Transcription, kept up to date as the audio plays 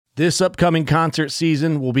This upcoming concert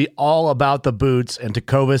season will be all about the boots, and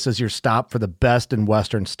Tecovas is your stop for the best in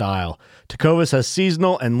Western style. Tecovas has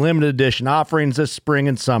seasonal and limited edition offerings this spring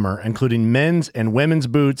and summer, including men's and women's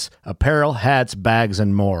boots, apparel, hats, bags,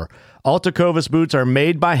 and more. All Tecovas boots are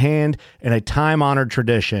made by hand in a time-honored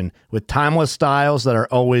tradition with timeless styles that are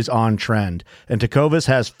always on trend. And Tecovas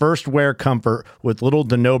has first wear comfort with little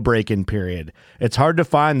to no break-in period. It's hard to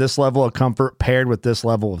find this level of comfort paired with this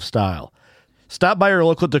level of style. Stop by your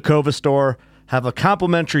local Tecovas store, have a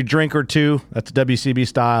complimentary drink or two, that's WCB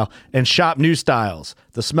style, and shop new styles.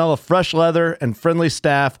 The smell of fresh leather and friendly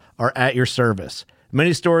staff are at your service.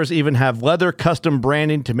 Many stores even have leather custom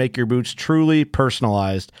branding to make your boots truly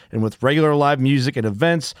personalized. And with regular live music and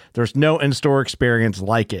events, there's no in-store experience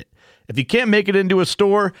like it. If you can't make it into a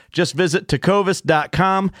store, just visit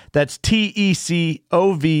tecovas.com. That's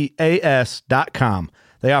TECOVAS.com.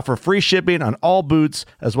 They offer free shipping on all boots,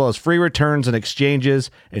 as well as free returns and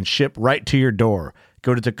exchanges, and ship right to your door.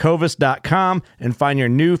 Go to tecovas.com and find your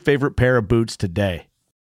new favorite pair of boots today.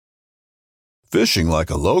 Fishing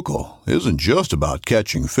like a local isn't just about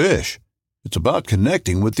catching fish. It's about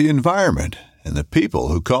connecting with the environment and the people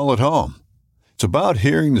who call it home. It's about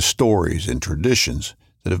hearing the stories and traditions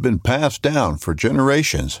that have been passed down for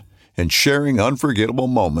generations and sharing unforgettable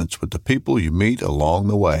moments with the people you meet along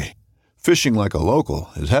the way. Fishing like a local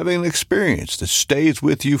is having an experience that stays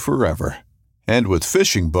with you forever. And with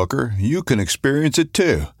Fishing Booker, you can experience it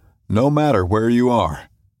too, no matter where you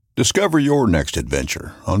are. Discover your next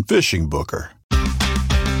adventure on Fishing Booker.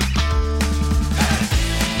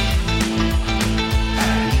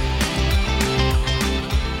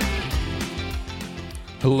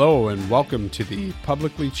 Hello and welcome to the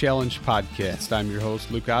Publicly Challenged Podcast. I'm your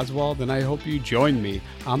host, Luke Oswald, and I hope you join me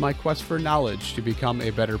on my quest for knowledge to become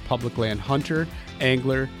a better public land hunter,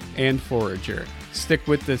 angler, and forager. Stick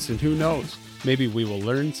with this and who knows, maybe we will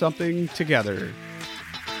learn something together.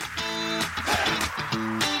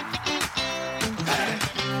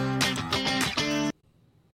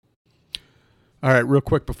 All right, real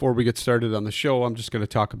quick before we get started on the show, I'm just going to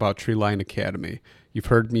talk about Treeline Academy. You've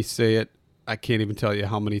heard me say it. I can't even tell you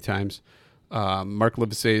how many times. Mark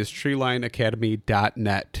Livesay is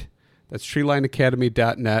treelineacademy.net. That's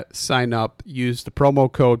treelineacademy.net. Sign up. Use the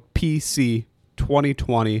promo code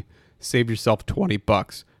PC2020. Save yourself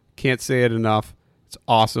 $20. Can't say it enough. It's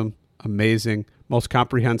awesome. Amazing. Most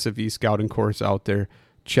comprehensive e-scouting course out there.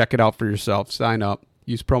 Check it out for yourself. Sign up.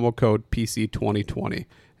 Use promo code PC2020.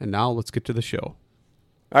 And now let's get to the show.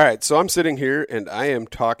 All right, so I'm sitting here and I am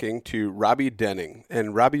talking to Robbie Denning.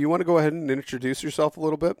 And Robbie, you want to go ahead and introduce yourself a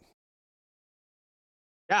little bit?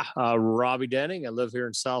 Yeah, Robbie Denning. I live here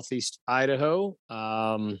in Southeast Idaho.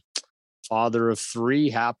 Father of 3,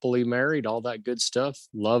 happily married, all that good stuff.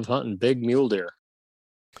 Love hunting big mule deer.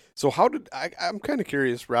 So I'm kind of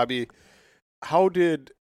curious, Robbie, how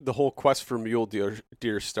did the whole quest for mule deer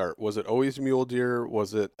start? Was it always mule deer?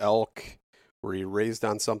 Was it elk? Were you raised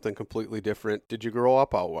on something completely different? Did you grow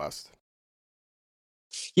up out west?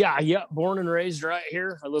 Yeah. Born and raised right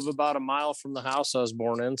here. I live about a mile from the house I was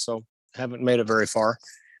born in, so haven't made it very far.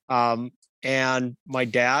 And my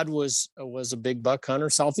dad was a big buck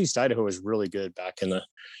hunter. Southeast Idaho was really good back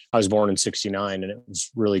I was born in 69, and it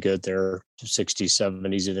was really good there, 60s,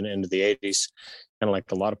 70s, even into the 80s, kind of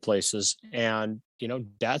like a lot of places. And,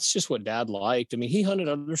 that's just what Dad liked. I mean, he hunted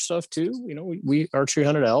other stuff too. We archery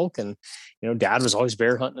hunted elk, and, Dad was always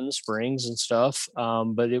bear hunting in the springs and stuff.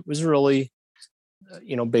 But it was really,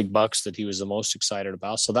 big bucks that he was the most excited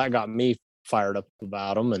about. So that got me fired up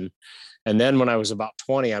about them. And then when I was about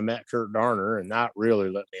 20, I met Kurt Darner, and that really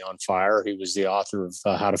lit me on fire. He was the author of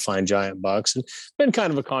How to Find Giant Bucks, and been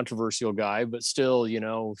kind of a controversial guy, but still,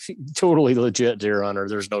 totally legit deer hunter.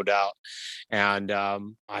 There's no doubt. And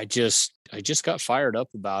I just got fired up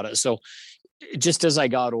about it. So just as I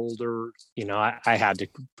got older, I had to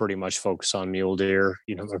pretty much focus on mule deer.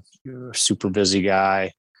 A super busy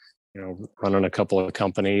guy, running a couple of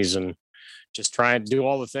companies and just trying to do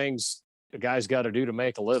all the things the guy's got to do to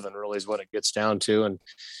make a living, really, is what it gets down to. And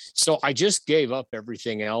so I just gave up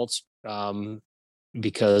everything else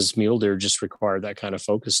because mule deer just required that kind of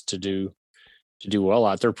focus to do well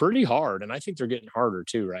out there. Pretty hard, and I think they're getting harder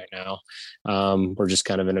too right now. We're just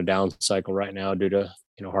kind of in a down cycle right now due to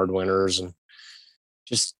hard winters, and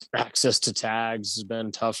just access to tags has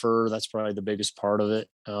been tougher. That's probably the biggest part of it.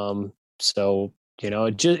 So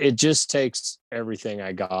it just takes everything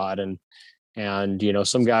I got, and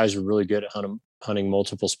some guys are really good at hunting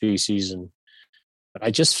multiple species, but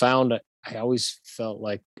I just found I always felt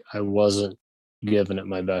like I wasn't giving it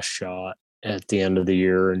my best shot at the end of the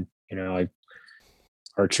year. And I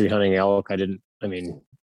archery hunting elk,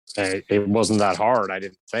 it wasn't that hard. I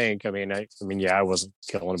didn't think. I mean, yeah, I wasn't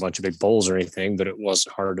killing a bunch of big bulls or anything, but it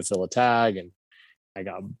wasn't hard to fill a tag, and I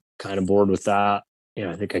got kind of bored with that.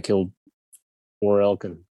 I think I killed 4 elk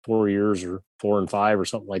in 4 years, or 4 and 5 or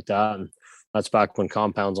something like that, and that's back when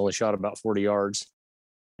compounds only shot about 40 yards.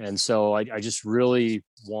 And so I just really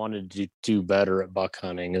wanted to do better at buck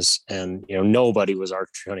hunting. And nobody was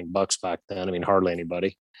archery hunting bucks back then. I mean, hardly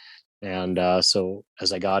anybody. And so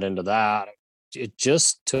as I got into that, it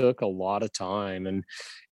just took a lot of time. And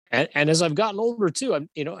as I've gotten older too, and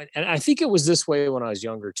I think it was this way when I was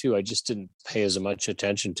younger too. I just didn't pay as much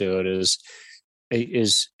attention to it.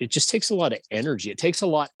 It just takes a lot of energy. It takes a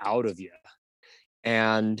lot out of you.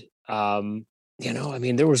 And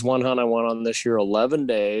there was one hunt I went on this year, 11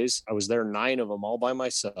 days. I was there 9 of them all by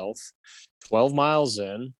myself, 12 miles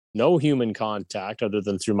in, no human contact other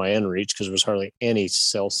than through my inReach, because there was hardly any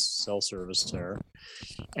cell service there.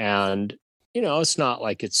 And, it's not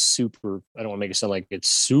like it's super, I don't want to make it sound like it's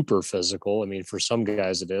super physical. I mean, for some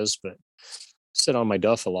guys it is, but I sit on my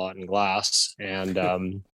duff a lot in glass. And,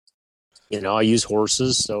 I use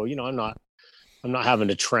horses. So, I'm not having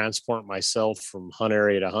to transport myself from hunt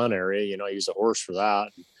area to hunt area. I use a horse for that.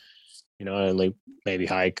 I only maybe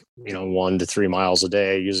hike, 1 to 3 miles a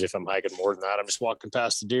day. Usually if I'm hiking more than that, I'm just walking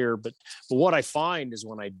past the deer. But what I find is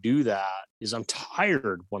when I do that is I'm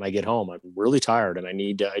tired when I get home. I'm really tired, and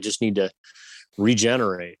I just need to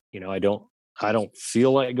regenerate. I don't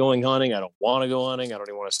feel like going hunting. I don't want to go hunting. I don't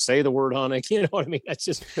even want to say the word hunting. You know what I mean? That's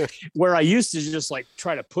just where I used to just like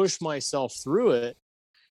try to push myself through it.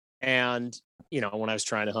 And, when I was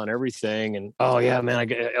trying to hunt everything and, oh yeah, man,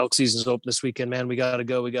 elk season's open this weekend, man, we got to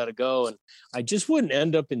go. And I just wouldn't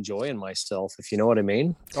end up enjoying myself, if you know what I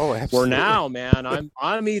mean. Oh, absolutely. Where now, man,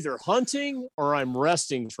 I'm either hunting or I'm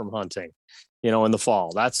resting from hunting, in the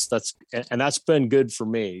fall. That's been good for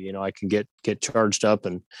me. I can get charged up,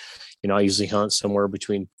 and, I usually hunt somewhere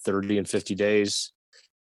between 30 and 50 days,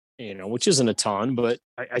 which isn't a ton, but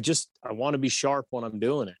I want to be sharp when I'm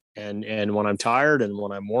doing it. And when I'm tired and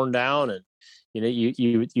when I'm worn down, and,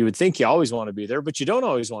 you would think you always want to be there, but you don't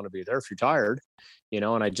always want to be there if you're tired,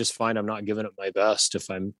 and I just find I'm not giving it my best if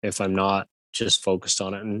I'm not just focused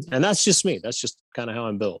on it. And that's just me. That's just kind of how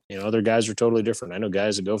I'm built. Other guys are totally different. I know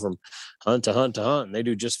guys that go from hunt to hunt to hunt, and they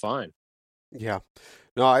do just fine. Yeah.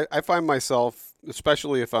 No, I find myself,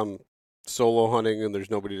 especially if I'm solo hunting and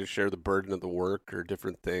there's nobody to share the burden of the work or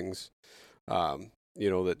different things,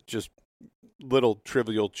 that just little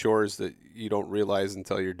trivial chores that you don't realize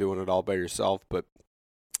until you're doing it all by yourself. But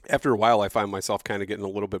after a while, I find myself kind of getting a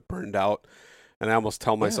little bit burned out, and I almost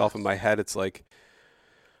tell myself in my head, it's like,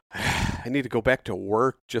 I need to go back to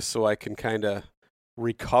work just so I can kind of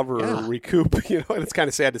recover or recoup, and it's kind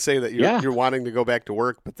of sad to say that you're wanting to go back to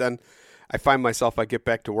work, but then I find myself, I get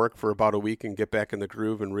back to work for about a week and get back in the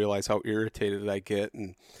groove and realize how irritated I get,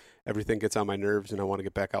 and everything gets on my nerves, and I want to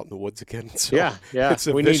get back out in the woods again. So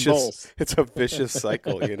we need both. It's a vicious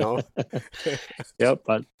cycle, Yep.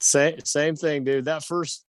 But same thing, dude. That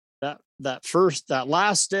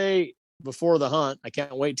last day before the hunt, I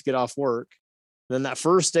can't wait to get off work. Then that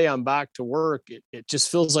first day I'm back to work, it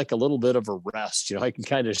just feels like a little bit of a rest. I can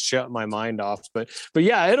kind of shut my mind off. But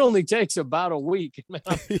yeah, it only takes about a week. Man,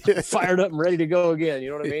 I'm fired up and ready to go again. You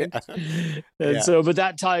know what I mean? And so, but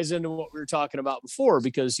that ties into what we were talking about before,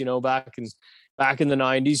 because back in the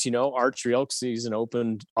 90s, archery elk season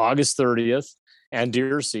opened August 30th, and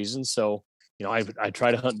deer season. So I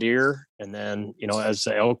try to hunt deer, and then as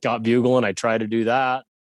the elk got bugling, I try to do that.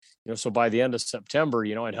 So by the end of September,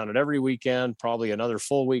 I'd hunted every weekend, probably another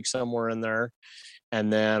full week somewhere in there.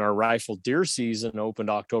 And then our rifle deer season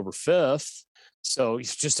opened October 5th. So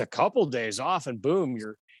it's just a couple days off, and boom,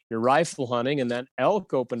 you're rifle hunting. And then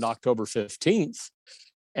elk opened October 15th.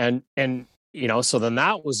 And so then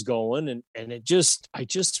that was going, and I just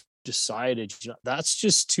decided, that's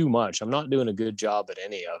just too much. I'm not doing a good job at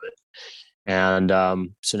any of it. And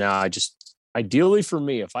so now ideally for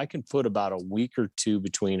me, if I can put about a week or two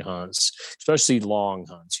between hunts, especially long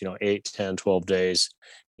hunts, 8, 10, 12 days,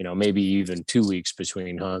 maybe even 2 weeks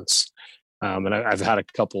between hunts. And I've had a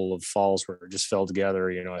couple of falls where it just fell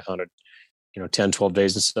together. I hunted, 10, 12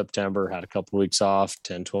 days in September, had a couple of weeks off,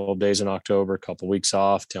 10, 12 days in October, a couple of weeks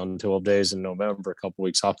off, 10, 12 days in November, a couple of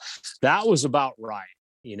weeks off. That was about right.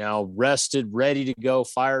 Rested, ready to go,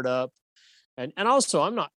 fired up. And also,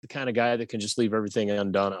 I'm not the kind of guy that can just leave everything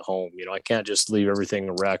undone at home. I can't just leave everything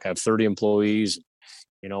a wreck. I have 30 employees,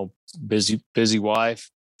 busy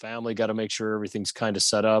wife, family, got to make sure everything's kind of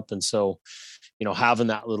set up. And so, having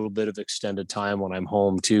that little bit of extended time when I'm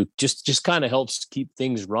home too, just kind of helps keep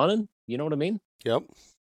things running. You know what I mean? Yep.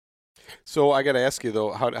 So I got to ask you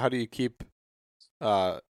though, how do you keep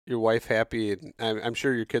your wife happy? And I'm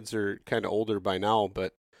sure your kids are kind of older by now,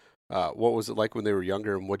 but what was it like when they were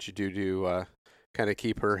younger, and what'd you do to kind of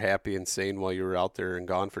keep her happy and sane while you were out there and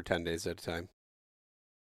gone for 10 days at a time?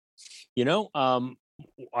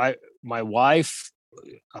 My wife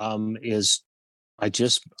is I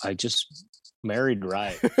just married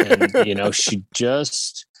right, and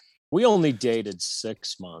we only dated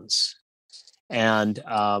 6 months, and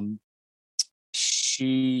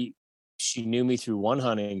she knew me through one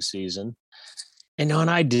hunting season. And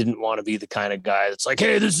I didn't want to be the kind of guy that's like,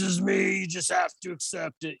 hey, this is me, you just have to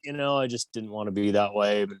accept it. I just didn't want to be that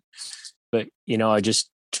way. But I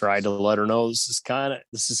just tried to let her know this is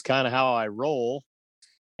kind of how I roll.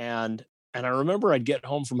 And I remember I'd get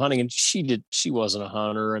home from hunting, and she wasn't a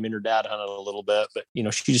hunter. I mean, her dad hunted a little bit, but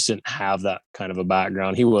she just didn't have that kind of a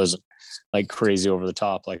background. He wasn't like crazy over the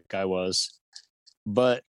top like I was.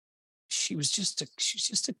 But she was just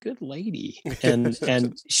a good lady,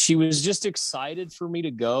 and she was just excited for me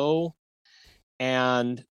to go.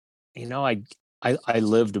 And I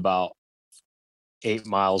lived about 8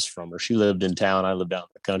 miles from her. She lived in town, I lived out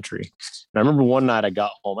in the country. And I remember one night I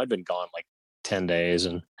got home, I'd been gone like 10 days,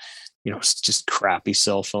 and it's just crappy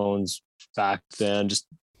cell phones back then. Just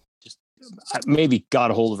I maybe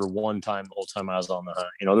got a hold of her one time the whole time I was on the hunt.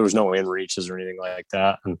 There was no inReaches or anything like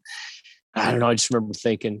that. And I don't know, I just remember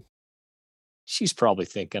thinking, she's probably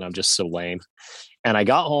thinking I'm just so lame. And I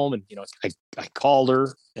got home, and I called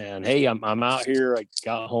her, and hey, I'm out here. I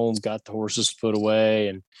got home, got the horses put away,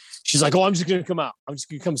 and she's like, oh, I'm just gonna come out. I'm just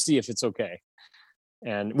gonna come see if it's okay.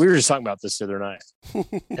 And we were just talking about this the other night,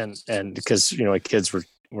 and because my kids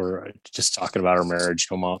were just talking about our marriage.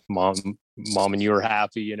 Mom, and you were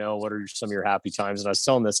happy. What are some of your happy times? And I was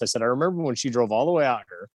telling this. I said, I remember when she drove all the way out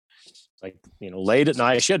here, like, late at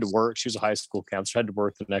night. She had to work. She was a high school counselor. She had to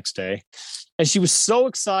work the next day. And she was so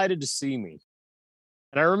excited to see me.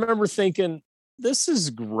 And I remember thinking, this is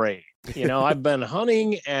great. I've been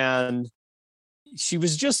hunting, and she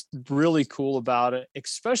was just really cool about it,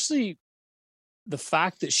 especially the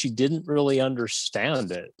fact that she didn't really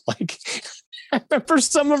understand it. Like, I remember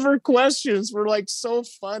some of her questions were like so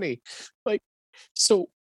funny. Like, so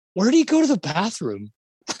where do you go to the bathroom?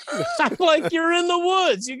 I'm like, you're in the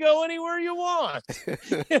woods. You go anywhere you want.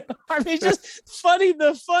 I mean, just funny,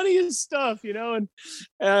 the funniest stuff, and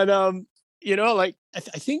like, I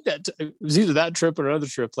think that it was either that trip or another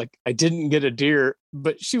trip. Like, I didn't get a deer,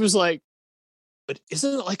 but she was like, but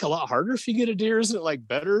isn't it like a lot harder if you get a deer? Isn't it like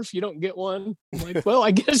better if you don't get one? I'm like, well,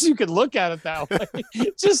 I guess you could look at it that way.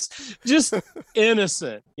 just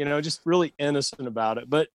innocent, just really innocent about it,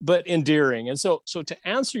 but endearing. And so to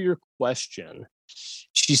answer your question,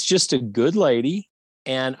 she's just a good lady.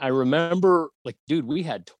 And I remember, like, dude, we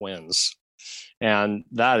had twins, and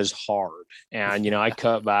that is hard. And, I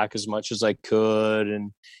cut back as much as I could.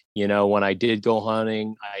 And, when I did go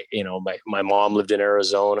hunting, my mom lived in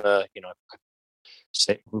Arizona,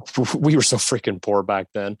 we were so freaking poor back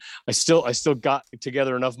then. I still got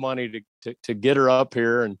together enough money to get her up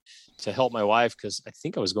here and to help my wife, because I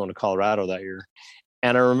think I was going to Colorado that year.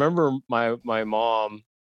 And I remember my mom,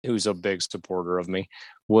 who's a big supporter of me,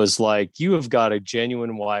 was like, you have got a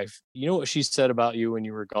genuine wife. You know what she said about you when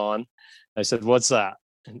you were gone? I said, what's that?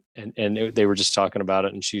 And they were just talking about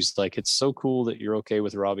it. And she's like, it's so cool that you're okay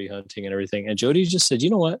with Robbie hunting and everything. And Jody just said, you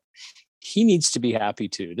know what? He needs to be happy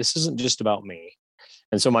too. This isn't just about me.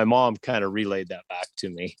 And so my mom kind of relayed that back to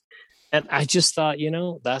me. And I just thought,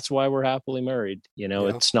 that's why we're happily married. Yeah.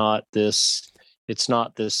 It's not this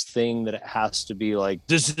thing that it has to be like,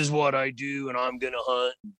 this is what I do and I'm going to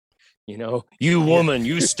hunt. You woman,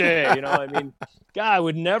 you stay. I mean, God, I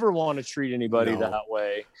would never want to treat anybody that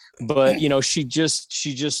way. But, she just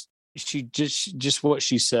what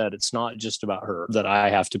she said, it's not just about her, that I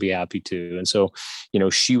have to be happy too. And so,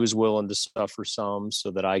 she was willing to suffer some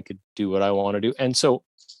so that I could do what I want to do. And so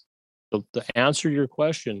the answer to your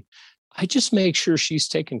question, I just make sure she's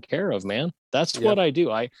taken care of, man. That's what I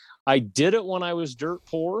do. I did it when I was dirt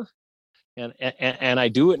poor, and I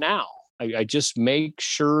do it now. I just make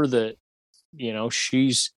sure that,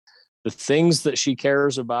 she's the things that she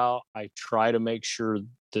cares about. I try to make sure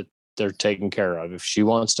that they're taken care of. If she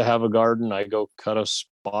wants to have a garden, I go cut a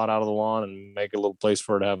spot out of the lawn and make a little place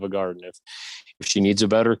for her to have a garden. If she needs a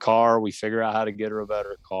better car, we figure out how to get her a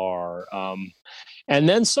better car. And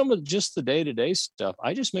then some of just the day-to-day stuff,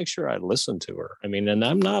 I just make sure I listen to her. I mean, and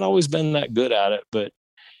I'm not always been that good at it, but,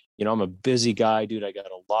 I'm a busy guy, dude. I got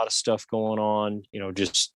a lot of stuff going on,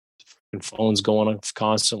 just phones going on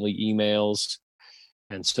constantly, emails.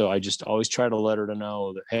 And so I just always try to let her to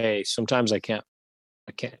know that, hey, sometimes I can't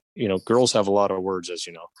I can't, girls have a lot of words, as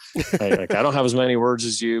you know. I don't have as many words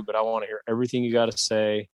as you, but I want to hear everything you got to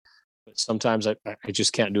say. But sometimes I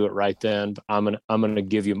just can't do it right then. But I'm gonna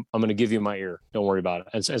give you my ear. Don't worry about it.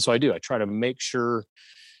 And so I do. I try to make sure,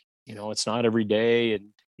 it's not every day,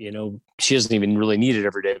 and she doesn't even really need it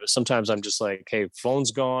every day. But sometimes I'm just like, hey,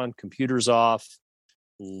 phone's gone, computer's off.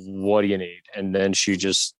 What do you need? And then she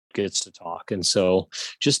just gets to talk. And so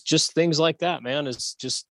just things like that, man, is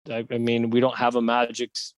just. I mean, we don't have a magic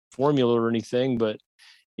formula or anything, but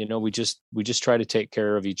we just try to take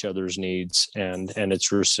care of each other's needs, and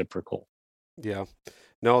it's reciprocal. Yeah,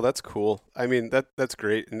 no, that's cool. I mean, that's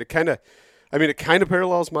great. And it kind of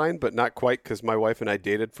parallels mine, but not quite, because my wife and I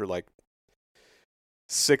dated for like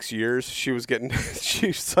 6 years.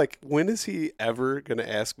 She's like, when is he ever going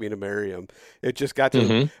to ask me to marry him? It just got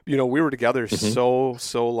to, we were together so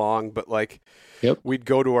long, but like, we'd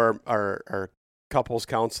go to our couples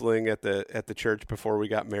counseling at the church before we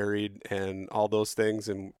got married and all those things,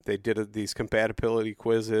 and they did these compatibility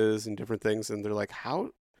quizzes and different things, and they're like, how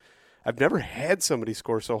I've never had somebody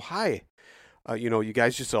score so high. You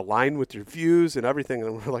guys just align with your views and everything.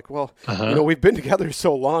 And we're like, well, we've been together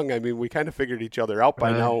so long. I mean, we kind of figured each other out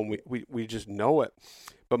by now, and we just know it.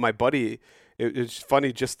 But my buddy, it's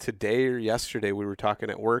funny, just today or yesterday we were talking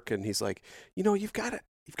at work, and he's like, you've got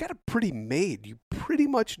a pretty maid. You pretty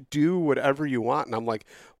much do whatever you want. And I'm like,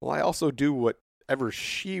 well, I also do whatever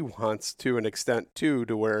she wants to an extent too,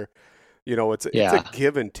 to where, it's a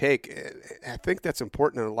give and take. I think that's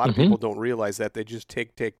important. And a lot of people don't realize that. They just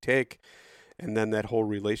take. And then that whole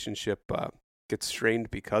relationship gets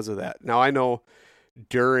strained because of that. Now, I know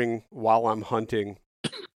while I'm hunting,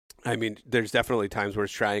 I mean, there's definitely times where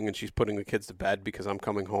it's trying and she's putting the kids to bed because I'm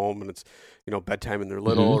coming home and it's, bedtime and they're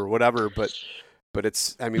little or whatever. But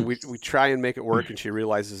it's, I mean, we try and make it work, and she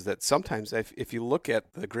realizes that sometimes if you look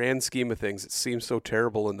at the grand scheme of things, it seems so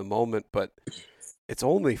terrible in the moment, but it's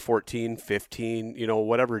only 14, 15,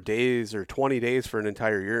 whatever days or 20 days for an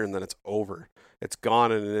entire year, and then it's over. It's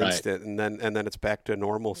gone in an instant, and then it's back to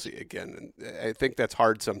normalcy again. And I think that's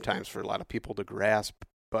hard sometimes for a lot of people to grasp,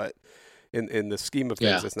 but in the scheme of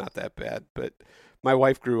things, it's not that bad. But my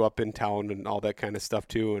wife grew up in town and all that kind of stuff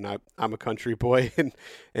too, and I'm a country boy, and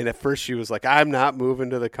at first she was like, I'm not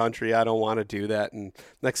moving to the country, I don't want to do that. And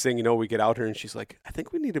next thing you know, we get out here and she's like, I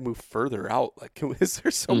think we need to move further out. Like, is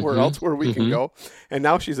there somewhere else where we can go? And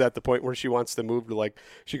now she's at the point where she wants to move to, like,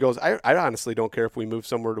 she goes, I honestly don't care if we move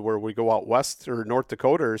somewhere to where we go out west or North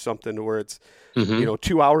Dakota or something, where it's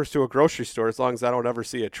 2 hours to a grocery store, as long as I don't ever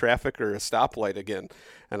see a traffic or a stoplight again.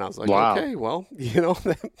 And I was like, okay, well,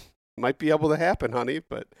 that might be able to happen, honey.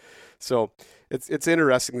 But so it's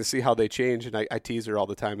interesting to see how they change. And I tease her all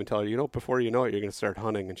the time and tell her, before you know it, you're going to start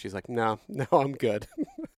hunting. And she's like, no, I'm good.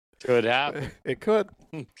 Could happen. It could.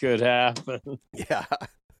 Could happen. Yeah.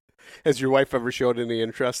 Has your wife ever showed any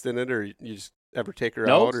interest in it, or you just ever take her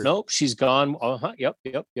out? Nope. She's gone. Yep.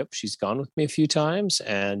 She's gone with me a few times,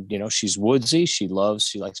 and she's woodsy. She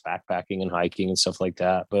likes backpacking and hiking and stuff like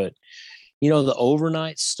that. But the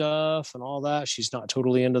overnight stuff and all that, she's not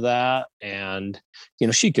totally into that. And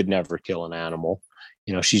she could never kill an animal.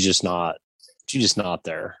 She's just not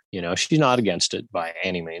there. She's not against it by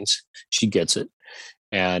any means. She gets it.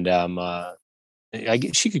 And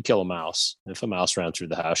she could kill a mouse. If a mouse ran through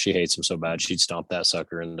the house, she hates him so bad she'd stomp that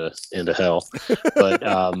sucker into hell.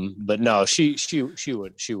 But no, she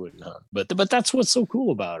wouldn't hunt. But that's what's so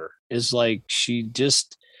cool about her, is like, she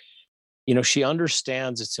just, she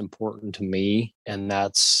understands it's important to me, and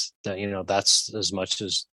that's as much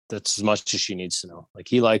as she needs to know. Like,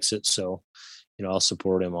 he likes it, so I'll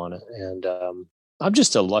support him on it. And I'm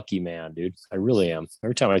just a lucky man, dude. I really am.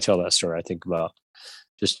 Every time I tell that story, I think about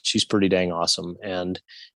just, she's pretty dang awesome. And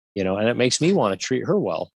and it makes me want to treat her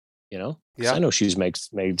well. Yeah. I know she's made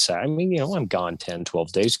sad. I mean, I'm gone 10,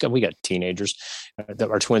 12 days. We got teenagers.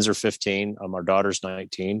 Our twins are 15. Our daughter's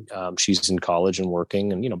 19. She's in college and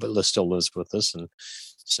working, and, but still lives with us. And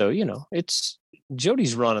so, it's,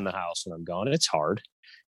 Jody's running the house when I'm gone. It's hard,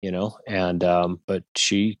 and, but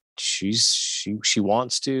she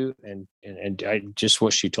wants to, and I just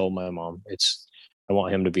what she told my mom. I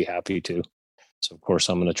want him to be happy too. So of course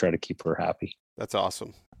I'm going to try to keep her happy. That's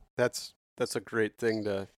awesome. That's a great thing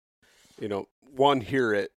to, one,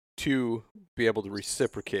 hear it, two, be able to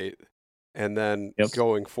reciprocate, and then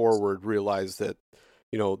going forward, realize that,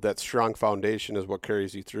 that strong foundation is what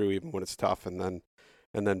carries you through even when it's tough, and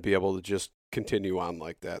then be able to just continue on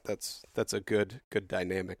like that. That's a good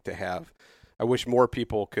dynamic to have. I wish more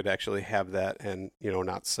people could actually have that and,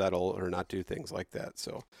 not settle or not do things like that.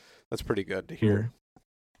 So that's pretty good to hear.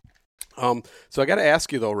 So I got to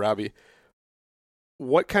ask you though, Robbie,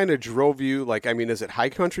 what kind of drove you? Like, I mean, is it high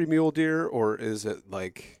country mule deer or is it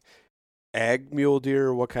like ag mule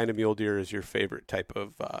deer? What kind of mule deer is your favorite type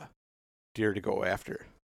of deer to go after?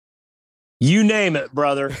 You name it,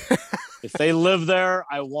 brother. If they live there,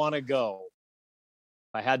 I want to go.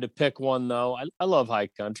 If I had to pick one, though, I love high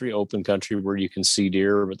country, open country where you can see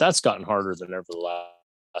deer, but that's gotten harder than ever the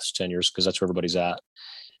last 10 years because that's where everybody's at.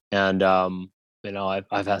 And,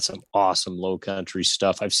 I've had some awesome low country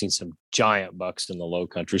stuff. I've seen some giant bucks in the low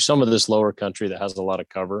country. Some of this lower country that has a lot of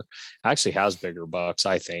cover actually has bigger bucks,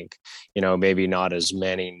 I think. Maybe not as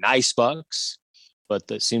many nice bucks, but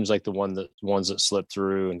that seems like the ones that slip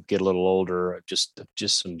through and get a little older are just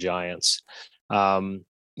some giants.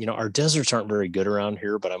 Our deserts aren't very good around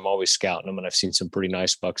here, but I'm always scouting them, and I've seen some pretty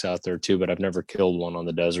nice bucks out there too, but I've never killed one on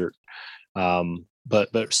the desert.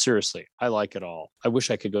 But seriously, I like it all. I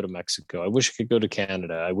wish I could go to Mexico. I wish I could go to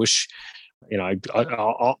Canada. I wish, I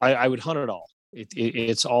would hunt it all.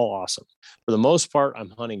 It's all awesome. For the most part,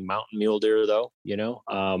 I'm hunting mountain mule deer though.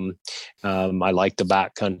 I like the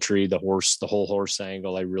backcountry, the whole horse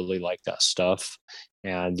angle. I really like that stuff.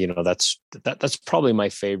 And, that's probably my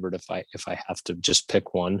favorite if I have to just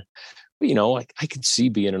pick one. But, I could see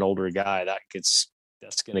being an older guy that's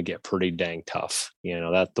going to get pretty dang tough.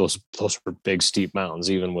 Those are big, steep mountains,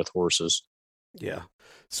 even with horses. Yeah.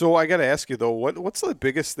 So I got to ask you though, what's the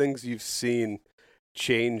biggest things you've seen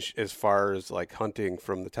change as far as like hunting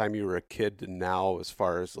from the time you were a kid to now, as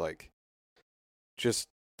far as like just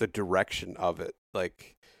the direction of it?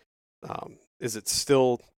 Like, is it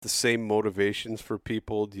still the same motivations for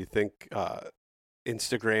people? Do you think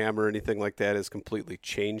Instagram or anything like that has completely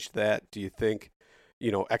changed that? Do you think,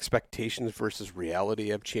 expectations versus reality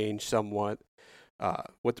have changed somewhat?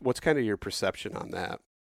 What's kind of your perception on that?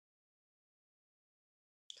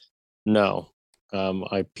 No,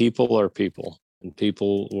 people are people, and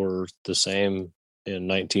people were the same in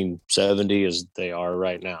 1970 as they are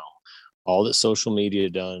right now. All that social media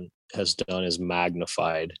has done is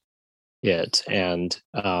magnified it. And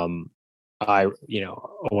in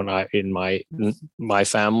my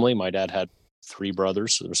family, my dad had 3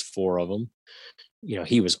 brothers, so there's 4 of them.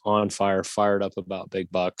 He was on fire, fired up about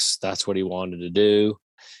big bucks. That's what he wanted to do.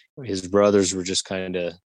 His brothers were just kind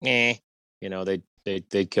of,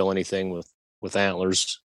 they'd kill anything with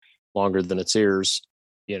antlers longer than its ears,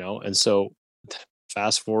 and so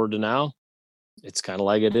fast forward to now, it's kind of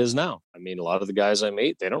like it is now. I mean, a lot of the guys I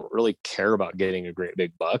meet, they don't really care about getting a great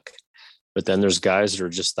big buck, but then there's guys that are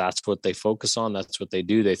just, that's what they focus on. That's what they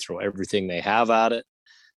do. They throw everything they have at it.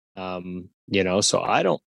 So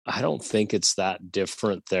I don't think it's that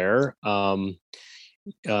different there. All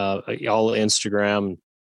Instagram,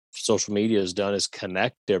 social media has done is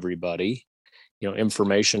connect everybody.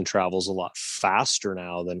 Information travels a lot faster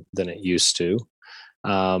now than it used to.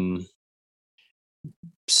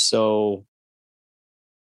 So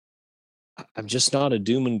I'm just not a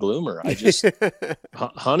doom and gloomer. I just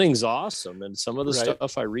hunting's awesome, and some of the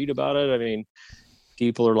stuff I read about it, I mean,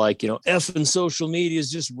 people are like, effing social media has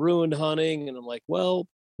just ruined hunting, and I'm like, well,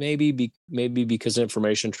 maybe because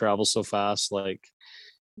information travels so fast. Like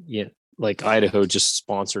Idaho just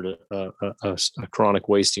sponsored a chronic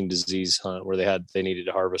wasting disease hunt where they needed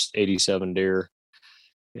to harvest 87 deer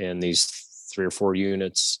in these 3 or 4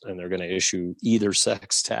 units, and they're going to issue either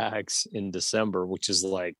sex tags in December, which is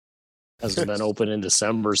like hasn't been open in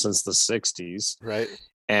December since the 60s. Right.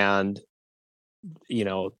 And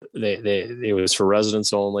it was for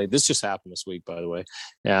residents only. This just happened this week, by the way.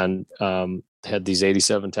 And had these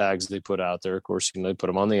 87 tags they put out there. Of course, they put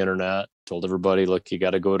them on the internet, told everybody, look, you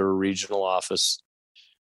got to go to a regional office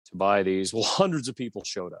to buy these. Well, hundreds of people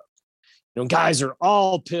showed up. Guys are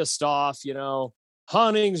all pissed off,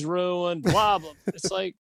 hunting's ruined, blah, blah. It's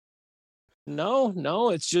like,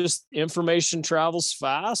 no, it's just information travels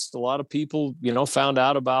fast. A lot of people, found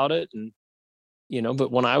out about it. And,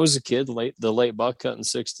 but when I was a kid, the late buck hunt in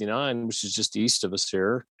 69, which is just east of us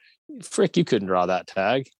here, frick, you couldn't draw that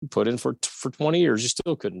tag. You put in for 20 years, you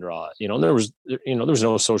still couldn't draw it. There was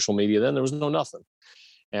no social media then. There was no nothing.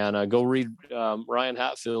 And go read Ryan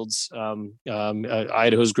Hatfield's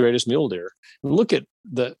Idaho's Greatest Mule Deer. And look at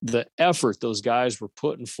the effort those guys were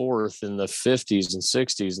putting forth in the 50s and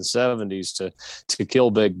 60s and 70s to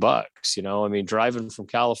kill big bucks. Driving from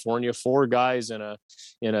California, 4 guys in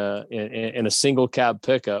a single cab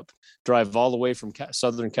pickup, drive all the way from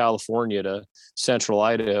Southern California to Central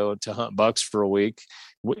Idaho to hunt bucks for a week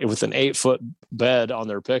with an 8-foot bed on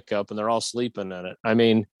their pickup, and they're all sleeping in it.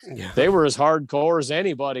 They were as hardcore as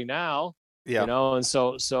anybody now. Yeah. And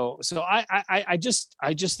so I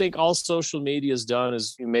just think all social media has done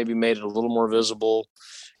is maybe made it a little more visible,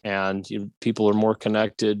 and people are more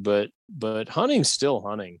connected. But but hunting's still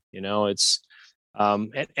hunting. It's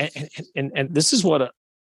and this is what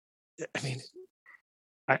I mean.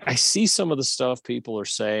 I see some of the stuff people are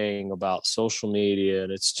saying about social media,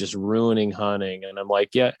 and it's just ruining hunting. And I'm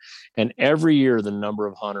like, yeah. And every year the number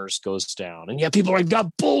of hunters goes down. And yeah, people are like, "God,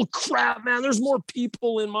 bull crap, man. There's more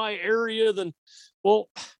people in my area than," well,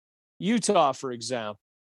 Utah, for example,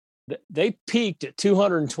 they peaked at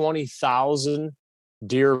 220,000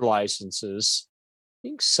 deer licenses, I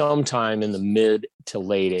think sometime in the mid to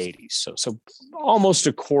late 80s. So almost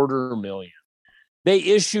 250,000. They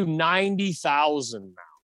issue 90,000 now.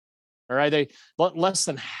 All right, they less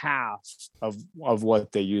than half of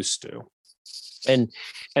what they used to, and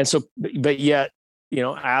so, but yet,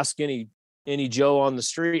 ask any Joe on the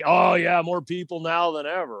street. Oh yeah, more people now than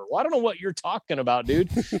ever. Well, I don't know what you're talking about, dude.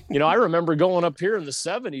 I remember going up here in the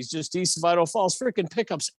 70s, just east of Idaho Falls, freaking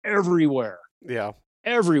pickups everywhere. Yeah,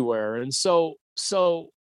 everywhere, and so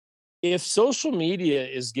if social media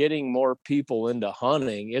is getting more people into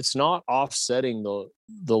hunting, it's not offsetting the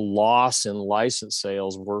loss in license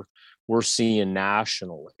sales we're seeing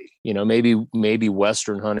nationally. Maybe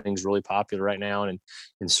Western hunting is really popular right now, and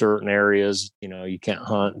in certain areas, you can't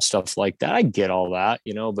hunt and stuff like that. I get all that,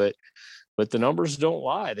 but the numbers don't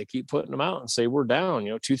lie. They keep putting them out and say we're down,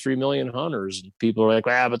 2-3 million hunters. And people are like,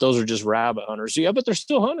 but those are just rabbit hunters. Yeah, but they're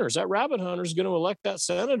still hunters. That rabbit hunter is going to elect that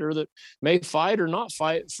senator that may fight or not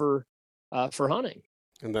fight for hunting.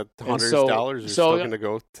 And that hunters' dollars are still going to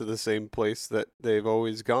go to the same place that they've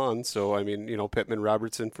always gone. So, I mean, Pittman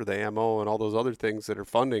Robertson for the ammo and all those other things that are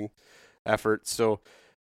funding efforts. So,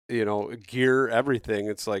 gear, everything.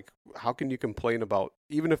 It's like, how can you complain about,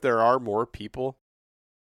 even if there are more people,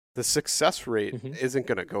 the success rate isn't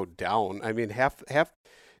going to go down. I mean, half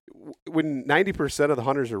when 90% of the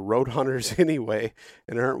hunters are road hunters anyway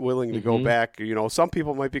and aren't willing to go back, some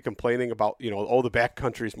people might be complaining about, the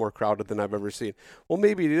backcountry is more crowded than I've ever seen. Well,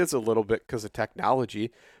 maybe it is a little bit because of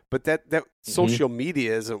technology, but that social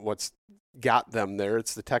media isn't what's got them there.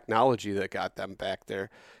 It's the technology that got them back there.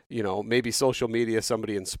 Maybe social media,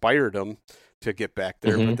 somebody inspired them to get back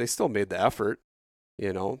there, but they still made the effort,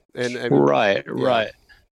 and right.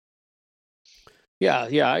 Yeah,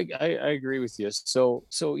 I agree with you. So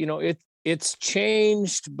it's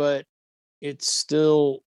changed, but it's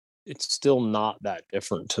still not that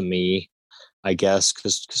different to me, I guess,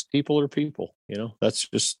 because people are people. That's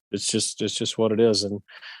just it's just what it is. And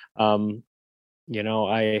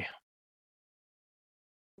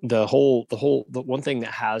the one thing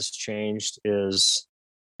that has changed is,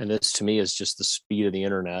 and this to me is just the speed of the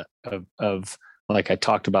internet of like I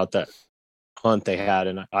talked about that hunt they had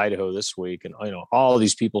in Idaho this week, and all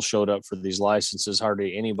these people showed up for these licenses.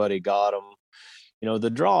 Hardly anybody got them.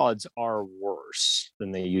 The draw odds are worse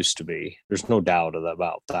than they used to be. There's no doubt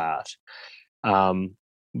about that.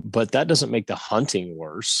 But that doesn't make the hunting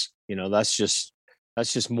worse. That's just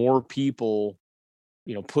more people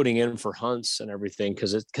putting in for hunts and everything,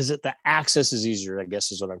 because the access is easier, I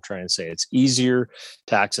guess is what I'm trying to say. It's easier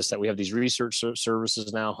to access that. We have these research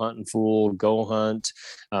services now, Hunt and Fool, Go Hunt,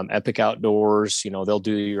 Epic Outdoors. They'll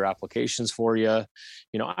do your applications for you.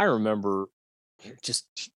 I remember just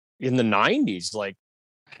in the 90s, like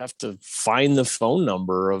I have to find the phone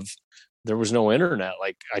number of, there was no internet.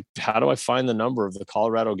 Like, how do I find the number of the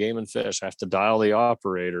Colorado Game and Fish? I have to dial the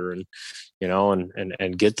operator and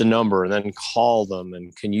get the number and then call them.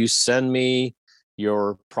 And can you send me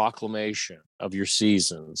your proclamation of your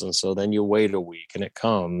seasons? And so then you wait a week and it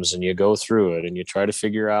comes and you go through it and you try to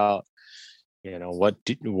figure out,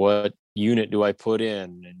 what unit do I put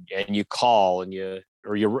in? And you call and dude,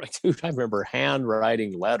 I remember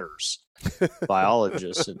handwriting letters,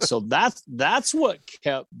 biologists. And so that's what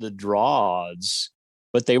kept the draw odds,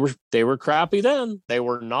 but they were crappy then. They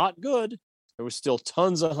were not good. There was still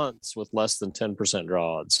tons of hunts with less than 10%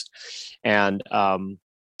 draw odds. And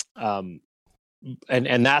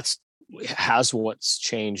that's what's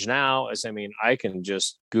changed now is, I can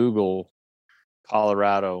just Google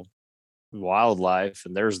Colorado wildlife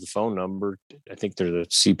and there's the phone number. I think they're the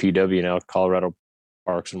CPW now, Colorado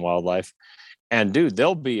Parks and Wildlife. And dude,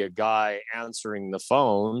 there'll be a guy answering the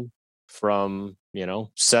phone from,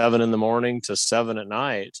 7 a.m. to 7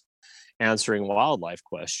 p.m, answering wildlife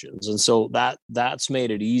questions. And so that's made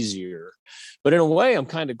it easier. But in a way, I'm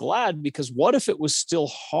kind of glad, because what if it was still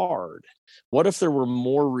hard? What if there were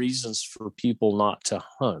more reasons for people not to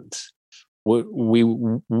hunt?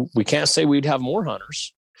 We can't say we'd have more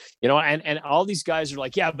hunters. And all these guys are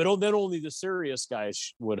like, yeah, but then only the serious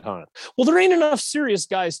guys would hunt. Well, there ain't enough serious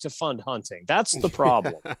guys to fund hunting. That's the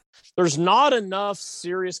problem. There's not enough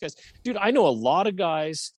serious guys. Dude, I know a lot of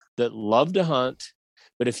guys that love to hunt,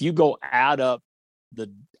 but if you go add up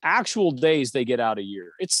the actual days they get out a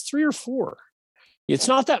year, it's 3 or 4. It's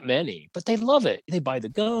not that many, but they love it. They buy the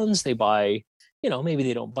guns, they buy, maybe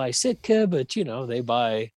they don't buy Sitka, but they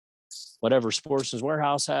buy whatever Sportsman's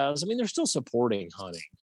Warehouse has. I mean, they're still supporting hunting.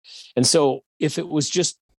 And so if it was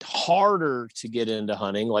just harder to get into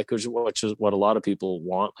hunting, which is what a lot of people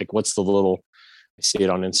want, like what's the little, I see it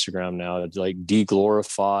on Instagram now, it's like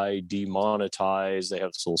deglorify, demonetize. They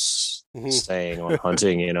have this little saying on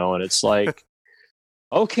hunting, and it's like,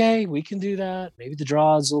 okay, we can do that. Maybe the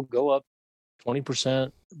draws will go up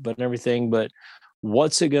 20%, but everything. But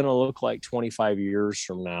what's it going to look like 25 years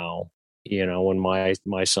from now? When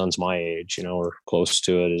my son's my age, or close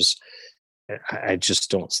to it, is I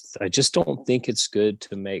just don't think it's good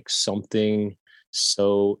to make something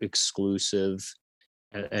so exclusive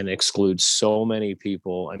and exclude so many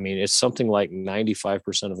people. I mean, it's something like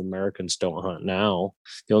 95% of Americans don't hunt now.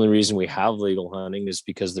 The only reason we have legal hunting is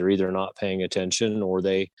because they're either not paying attention or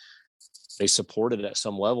they support it at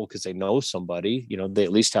some level because they know somebody. They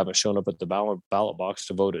at least haven't shown up at the ballot box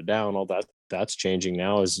to vote it down. All that's changing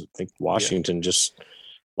now. Is I think Washington just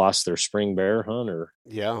lost their spring bear hunt, or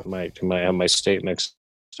I might have my state mixed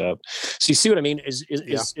up. So you see what I mean?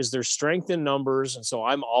 Is there strength in numbers? And so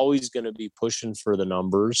I'm always going to be pushing for the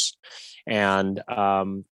numbers. And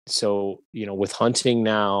so with hunting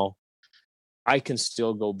now, I can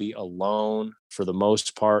still go be alone for the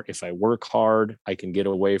most part. If I work hard, I can get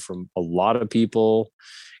away from a lot of people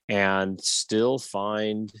and still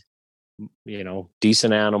find,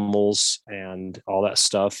 decent animals and all that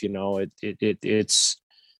stuff.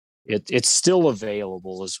 It's still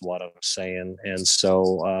available is what I'm saying. And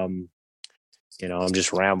so, I'm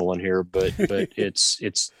just rambling here, but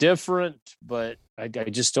it's different, but I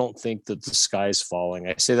just don't think that the sky's falling.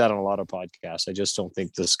 I say that on a lot of podcasts. I just don't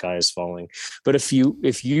think the sky is falling. But if you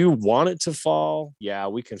want it to fall, yeah,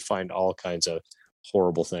 we can find all kinds of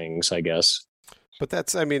horrible things, I guess. But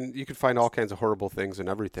you can find all kinds of horrible things in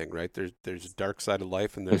everything, right? There's a dark side of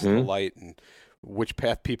life and there's the light, and which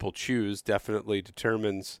path people choose definitely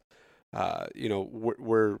determines,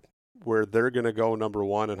 where they're going to go, number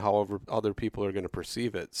one, and however other people are going to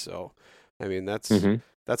perceive it. So, I mean, that's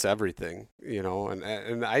everything,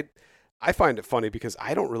 and I find it funny because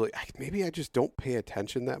I don't really, maybe I just don't pay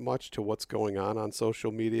attention that much to what's going on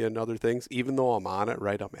social media and other things, even though I'm on it,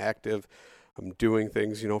 right? I'm active, I'm doing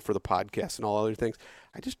things, for the podcast and all other things.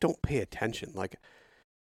 I just don't pay attention. Like,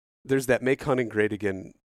 there's that Make Hunting Great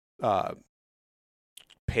Again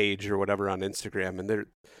page or whatever on Instagram, and they're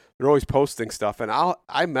always posting stuff, and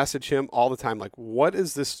I message him all the time, like, what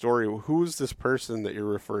is this story? Who's this person that you're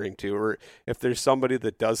referring to? Or if there's somebody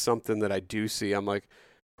that does something that I do see, I'm like,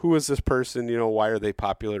 who is this person? Why are they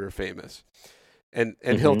popular or famous? And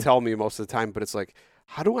he'll tell me most of the time, but it's like,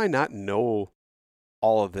 how do I not know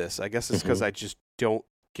all of this? I guess it's because I just don't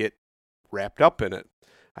get wrapped up in it.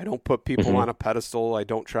 I don't put people on a pedestal. I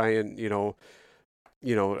don't try and,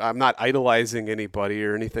 I'm not idolizing anybody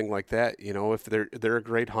or anything like that. If they're a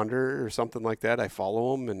great hunter or something like that, I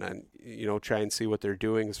follow them and try and see what they're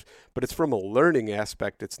doing. But it's from a learning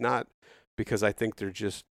aspect. It's not because I think they're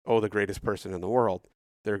just, the greatest person in the world.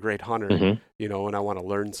 They're a great hunter, and I want to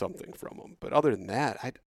learn something from them. But other than that,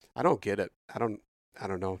 I don't get it. I don't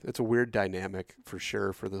know. It's a weird dynamic for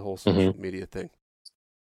sure for the whole social media thing.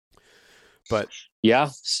 But yeah,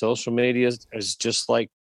 social media is just like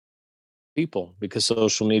people, because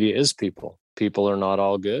social media is people. People are not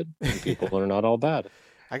all good and people are not all bad.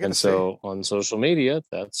 So on social media,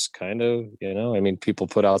 that's kind of, people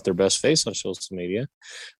put out their best face on social media,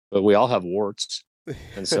 but we all have warts.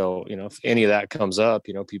 And so, if any of that comes up,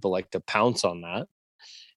 people like to pounce on that.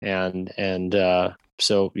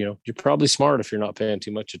 So, you're probably smart if you're not paying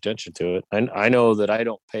too much attention to it. And I know that I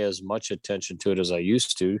don't pay as much attention to it as I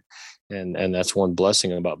used to. And that's one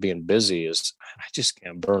blessing about being busy is I just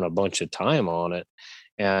can't burn a bunch of time on it.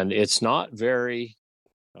 And it's not very,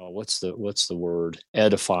 what's the word?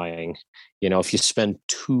 Edifying. If you spend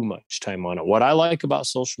too much time on it. What I like about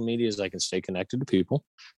social media is I can stay connected to people,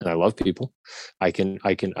 and I love people. I can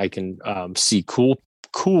see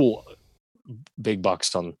cool big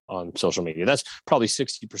bucks on social media. That's probably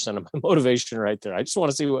 60% of my motivation right there. I just want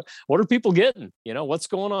to see what are people getting, what's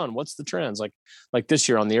going on, what's the trends, like this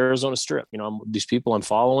year on the Arizona Strip. These people I'm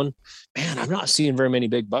following, man, I'm not seeing very many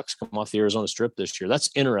big bucks come off the Arizona Strip this year. That's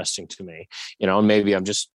interesting to me, and maybe I'm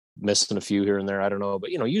just missing a few here and there, I don't know,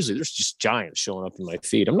 but usually there's just giants showing up in my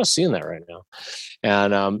feed. I'm not seeing that right now.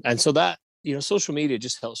 And so that, social media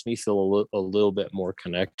just helps me feel a little bit more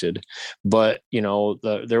connected. But,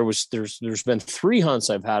 there's been 3 hunts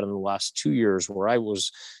I've had in the last 2 years where I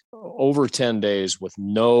was over 10 days with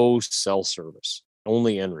no cell service.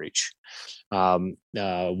 only inReach. One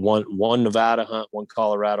Nevada hunt, one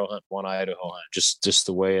Colorado hunt, one Idaho hunt, just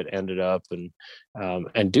the way it ended up.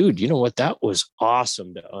 And dude, you know what? That was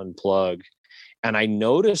awesome to unplug. And I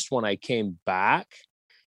noticed when I came back,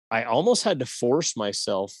 I almost had to force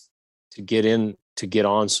myself to get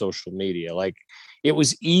on social media. Like, it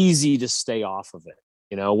was easy to stay off of it,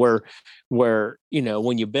 where, when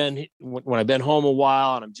I've been home a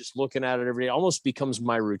while and I'm just looking at it every day, it almost becomes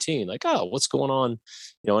my routine. Like, oh, what's going on?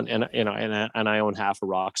 And I own half a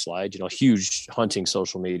Rock Slide, huge hunting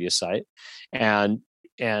social media site. And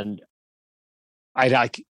I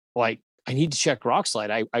need to check Rock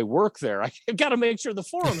Slide. I work there. I've got to make sure the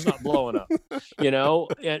forum's not blowing up,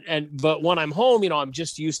 but when I'm home, I'm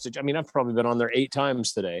just used to, I've probably been on there 8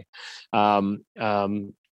 times today. And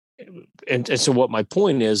so what my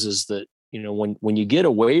point is that, when you get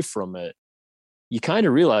away from it, you kind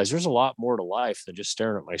of realize there's a lot more to life than just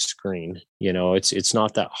staring at my screen. It's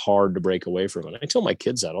not that hard to break away from it. I tell my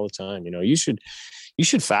kids that all the time. You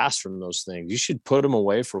should fast from those things. You should put them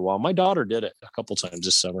away for a while. My daughter did it a couple times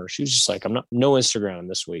this summer. She was just like, no Instagram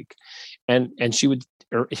this week. And she would,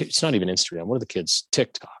 or it's not even Instagram. What are the kids?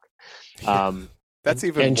 TikTok. That's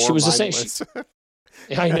even and more she was mindless. the same.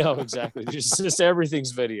 I know, exactly. Just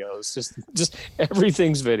everything's videos, just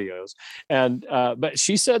everything's videos. And, but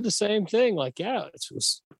she said the same thing. Like, yeah,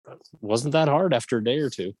 wasn't that hard after a day or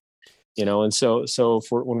two. And so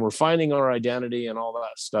when we're finding our identity and all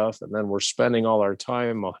that stuff, and then we're spending all our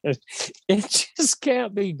time on it, it just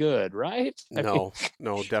can't be good, right? No,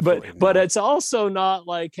 definitely. But it's also not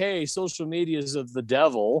like, hey, social media is of the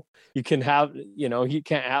devil. You can have, you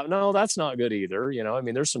can't have. No, that's not good either.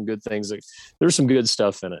 There's some good things. There's some good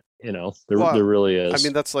stuff in it. There really is.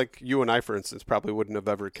 That's like you and I, for instance, probably wouldn't have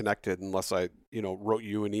ever connected unless I, wrote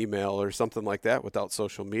you an email or something like that without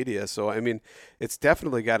social media. So, it's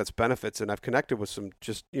definitely got its benefits, and I've connected with some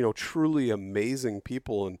just, truly amazing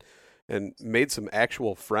people and made some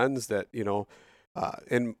actual friends that,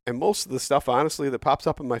 and most of the stuff, honestly, that pops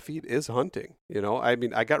up in my feed is hunting.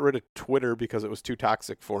 I got rid of Twitter because it was too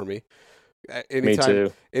toxic for me. Me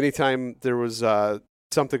too. Anytime there was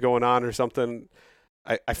something going on or something,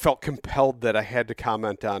 I felt compelled that I had to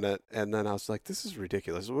comment on it, and then I was like, "This is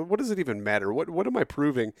ridiculous. What does it even matter? What am I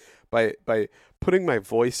proving by putting my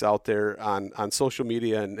voice out there on social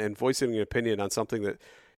media and voicing an opinion on something that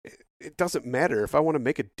it doesn't matter? If I want to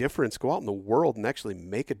make a difference, go out in the world and actually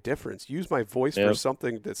make a difference. Use my voice for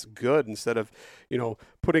something that's good instead of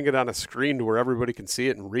putting it on a screen to where everybody can see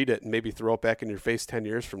it and read it and maybe throw it back in your face 10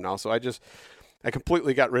 years from now." So I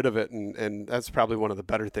completely got rid of it, and that's probably one of the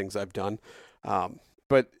better things I've done.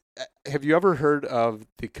 But have you ever heard of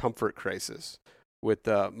the comfort crisis with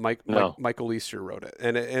Michael Easter wrote it,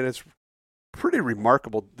 and it's pretty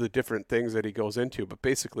remarkable the different things that he goes into. But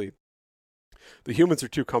basically, the humans are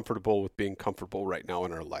too comfortable with being comfortable right now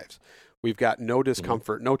in our lives. We've got no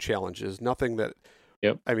discomfort, no challenges, nothing that.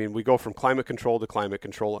 Yep. We go from climate control to climate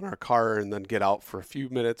control in our car and then get out for a few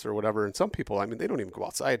minutes or whatever. And some people, they don't even go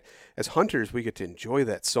outside. As hunters, we get to enjoy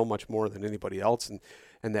that so much more than anybody else and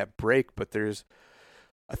that break. But there's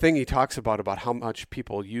a thing he talks about how much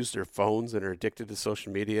people use their phones and are addicted to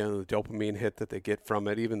social media and the dopamine hit that they get from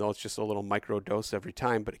it, even though it's just a little micro dose every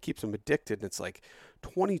time, but it keeps them addicted. And it's like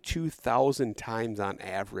 22,000 times on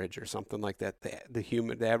average or something like that.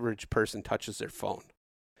 The average person touches their phone.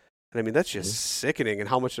 And that's just sickening, and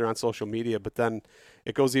how much they're on social media. But then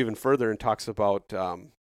it goes even further and talks about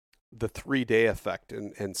the 3-day effect,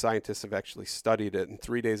 and scientists have actually studied it. And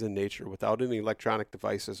 3 days in nature without any electronic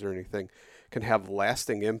devices or anything can have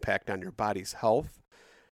lasting impact on your body's health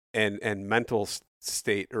and mental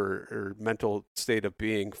state or mental state of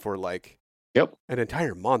being for like an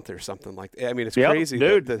entire month or something like that. It's crazy,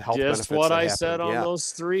 dude. The health benefits. Just what that I happen. said on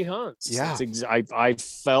those 3 hunts. Yeah, I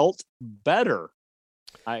felt better.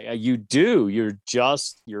 You're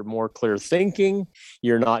more clear thinking.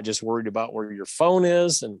 You're not just worried about where your phone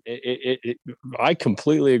is. And I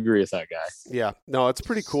completely agree with that guy. Yeah, no, it's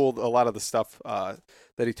pretty cool. A lot of the stuff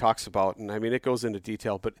that he talks about. And it goes into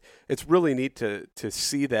detail, but it's really neat to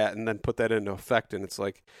see that and then put that into effect. And it's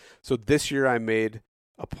like, so this year I made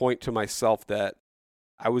a point to myself that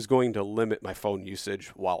I was going to limit my phone usage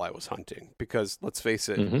while I was hunting, because let's face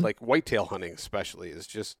it, like whitetail hunting especially is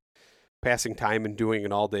just passing time and doing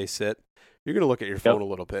an all-day sit. You're going to look at your phone a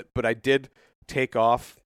little bit. But I did take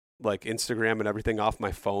off like Instagram and everything off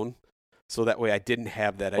my phone, so that way I didn't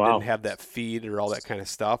have that. I didn't have that feed or all that kind of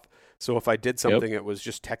stuff. So if I did something, it was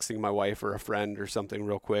just texting my wife or a friend or something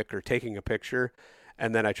real quick, or taking a picture,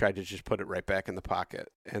 and then I tried to just put it right back in the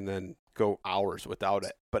pocket and then go hours without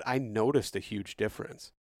it. But I noticed a huge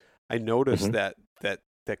difference. I noticed that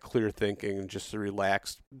clear thinking and just a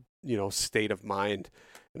relaxed, state of mind.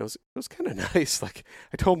 And it was kind of nice. Like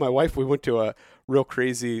I told my wife, we went to a real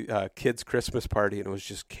crazy kids Christmas party, and it was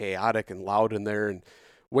just chaotic and loud in there, and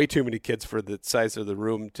way too many kids for the size of the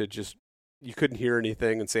room to just, you couldn't hear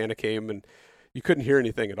anything. And Santa came and you couldn't hear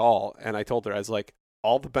anything at all. And I told her, I was like,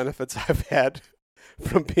 all the benefits I've had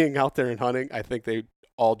from being out there and hunting, I think they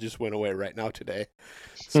all just went away right now today.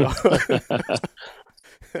 So,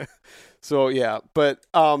 so yeah, but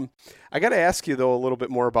I got to ask you though a little bit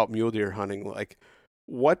more about mule deer hunting. Like,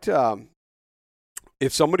 what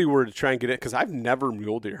if somebody were to try and get it? Because I've never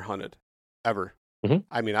mule deer hunted ever. Mm-hmm.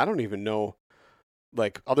 I mean, I don't even know.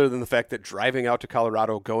 Like, other than the fact that driving out to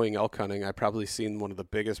Colorado, going elk hunting, I've probably seen one of the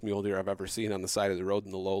biggest mule deer I've ever seen on the side of the road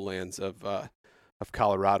in the lowlands of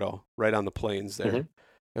Colorado, right on the plains there. Mm-hmm.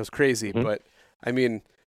 It was crazy, Mm-hmm. but I mean,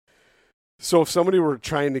 so if somebody were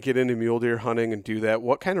trying to get into mule deer hunting and do that,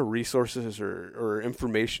 what kind of resources or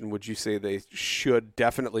information would you say they should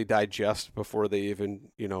definitely digest before they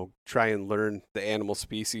even, try and learn the animal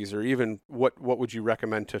species, or even what would you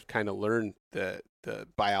recommend to kind of learn the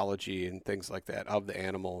biology and things like that of the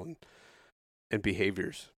animal and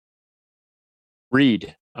behaviors?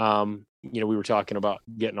 Read. We were talking about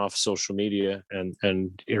getting off social media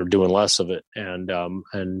and doing less of it. And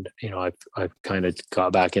I've kind of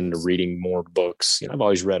got back into reading more books. I've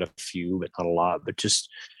always read a few, but not a lot, but just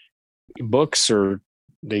books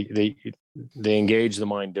they engage the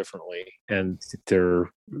mind differently. And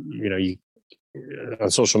they're,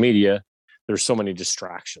 on social media, there's so many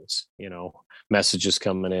distractions, messages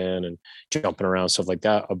coming in and jumping around, stuff like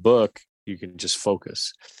that. A book, you can just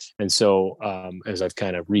focus. And so as I've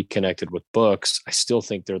kind of reconnected with books, I still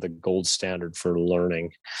think they're the gold standard for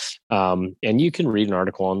learning. And you can read an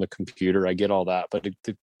article on the computer. I get all that, but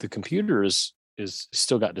the computer is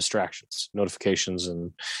still got distractions, notifications,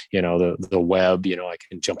 and the web. I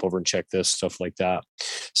can jump over and check this, stuff like that.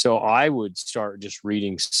 So I would start just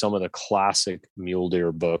reading some of the classic mule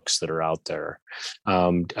deer books that are out there.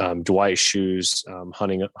 Dwight Schuh's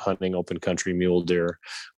hunting open country mule deer,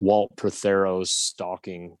 Walt Prothero's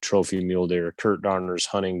stalking trophy mule deer, Kurt Darner's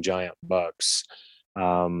hunting giant bucks.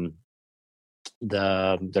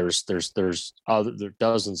 There's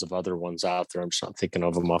dozens of other ones out there. I'm just not thinking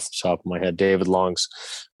of them off the top of my head. David Long's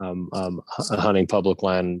hunting public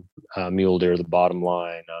land mule deer, The Bottom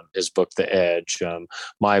Line, his book The Edge,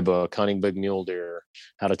 my book Hunting Big Mule Deer,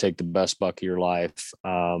 How to Take the Best Buck of Your Life,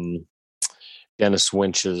 Dennis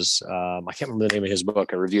Winch's I can't remember the name of his book.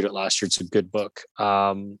 I reviewed it last year. It's a good book.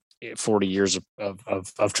 40 years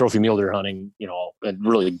of trophy mule deer hunting, and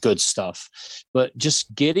really good stuff. But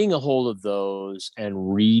just getting a hold of those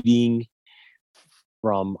and reading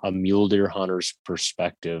from a mule deer hunter's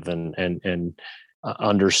perspective and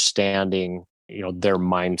understanding, their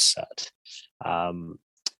mindset.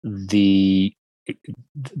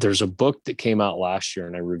 There's a book that came out last year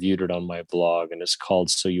and I reviewed it on my blog, and it's called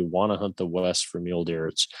So You Want to Hunt the West for Mule Deer.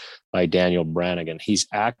 It's by Daniel Brannigan. He's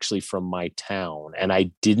actually from my town and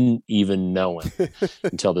I didn't even know him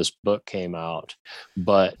until this book came out,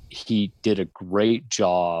 but he did a great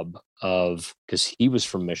job because he was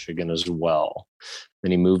from Michigan as well.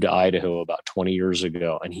 Then he moved to Idaho about 20 years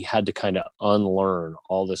ago, and he had to kind of unlearn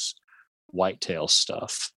all this whitetail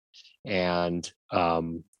stuff. And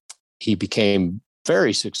he became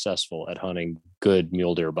very successful at hunting good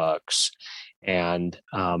mule deer bucks. And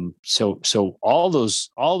so all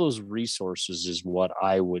those resources is what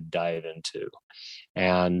I would dive into.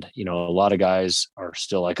 And, a lot of guys are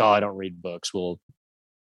still like, oh, I don't read books. Well,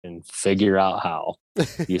 and figure out how.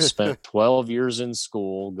 You spent 12 years in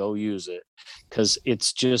school, go use it. Because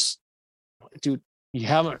it's just, dude, you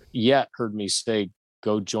haven't yet heard me say,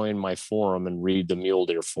 go join my forum and read the Mule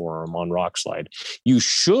Deer forum on Rockslide. You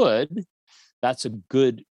should. That's a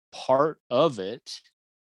good part of it,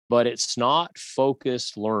 but it's not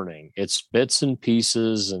focused learning. It's bits and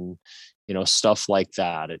pieces and, stuff like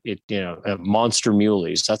that. Monster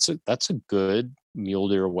Muleys. That's a good mule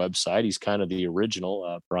deer website. He's kind of the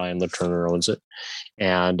original. Brian LeTurner owns it,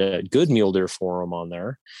 and a good mule deer forum on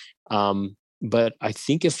there. But I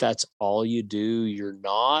think if that's all you do, you're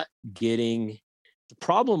not getting the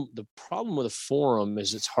problem with a forum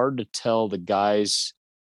is it's hard to tell the guys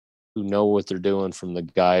who know what they're doing from the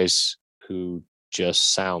guys who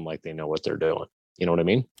just sound like they know what they're doing. You know what I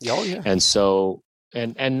mean? Oh, yeah. And so,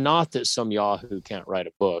 and not that some Yahoo can't write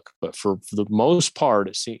a book, but for the most part,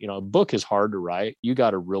 a book is hard to write. You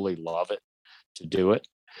got to really love it to do it.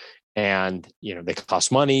 And, they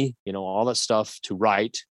cost money, all that stuff to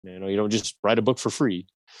write. You don't just write a book for free.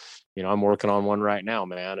 I'm working on one right now,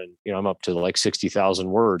 man. And, I'm up to like 60,000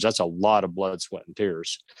 words. That's a lot of blood, sweat, and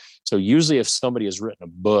tears. So usually if somebody has written a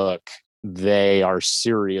book, they are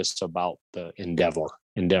serious about the endeavor.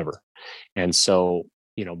 And so,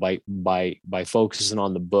 by focusing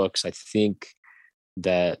on the books, I think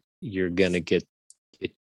that you're going to get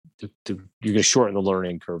it, you're going to shorten the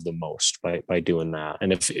learning curve the most by doing that.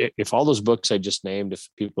 And if all those books I just named, if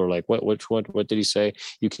people are like, what did he say?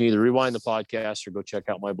 You can either rewind the podcast or go check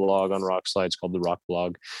out my blog on Rockslide. It's called the Rock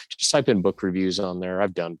Blog. Just type in book reviews on there.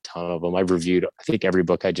 I've done a ton of them. I've reviewed, I think every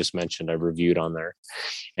book I just mentioned, I've reviewed on there.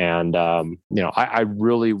 And, I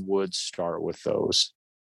really would start with those.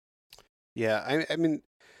 Yeah. I mean,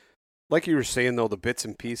 like you were saying, though, the bits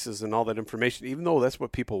and pieces and all that information, even though that's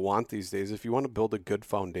what people want these days, if you want to build a good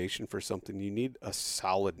foundation for something, you need a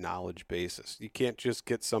solid knowledge basis. You can't just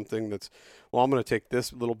get something that's, well, I'm going to take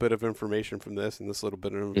this little bit of information from this and this little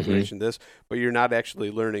bit of information, this, but you're not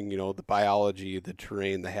actually learning, the biology, the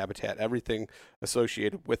terrain, the habitat, everything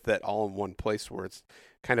associated with that all in one place where it's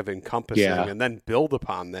kind of encompassing and then build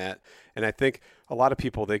upon that. And I think a lot of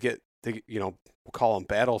people, they we'll call them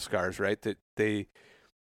battle scars, right? That they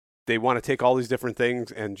want to take all these different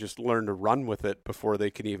things and just learn to run with it before they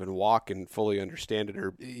can even walk and fully understand it,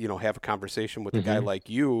 or, have a conversation with a guy like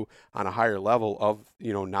you on a higher level of,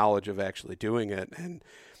 knowledge of actually doing it. And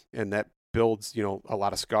that builds, a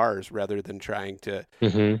lot of scars rather than trying to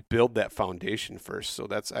build that foundation first. So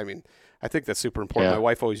I think that's super important. Yeah. My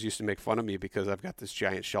wife always used to make fun of me because I've got this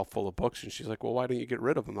giant shelf full of books, and she's like, well, why don't you get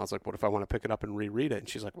rid of them? I was like, what if I want to pick it up and reread it? And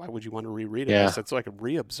she's like, why would you want to reread it? I said, so I can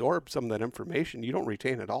reabsorb some of that information. You don't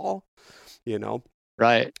retain it all,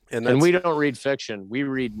 Right. And we don't read fiction. We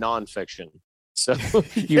read nonfiction. So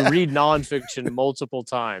you read nonfiction multiple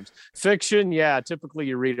times. Fiction, typically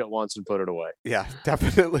you read it once and put it away. Yeah,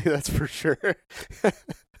 definitely. That's for sure.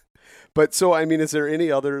 But so, is there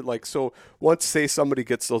any other, so once, say, somebody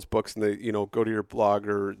gets those books and they, go to your blog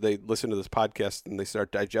or they listen to this podcast and they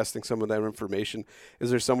start digesting some of that information, is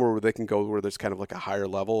there somewhere where they can go where there's kind of like a higher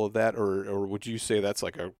level of that? Or would you say that's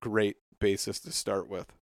like a great basis to start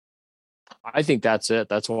with? I think that's it.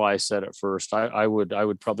 That's why I said it first. I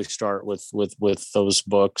would probably start with those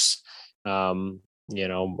books. Probably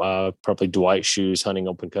Dwight Schuh's Hunting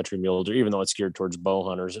Open Country Mule Deer, even though it's geared towards bow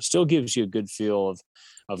hunters, it still gives you a good feel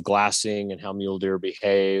of glassing and how mule deer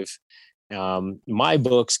behave. My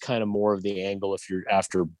book's kind of more of the angle if you're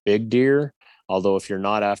after big deer. Although if you're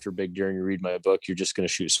not after big deer and you read my book, you're just going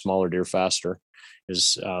to shoot smaller deer faster,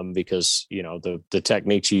 because the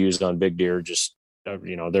techniques you use on big deer just they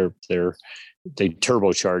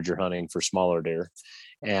turbocharge your hunting for smaller deer.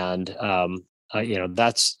 And I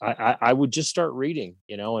would just start reading,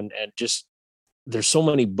 and just, there's so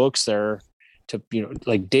many books there to,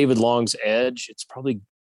 like David Long's Edge. It's probably,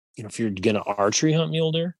 if you're going to archery hunt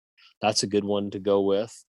mule deer, that's a good one to go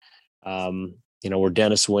with. Or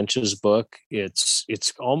Dennis Winch's book, his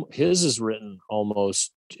is written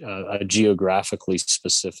almost geographically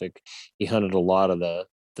specific. He hunted a lot of the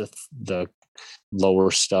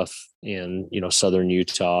lower stuff in, southern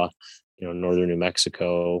Utah, northern New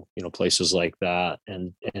Mexico, places like that.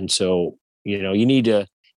 And so, you need to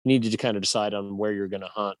kind of decide on where you're going to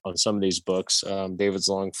hunt on some of these books. David's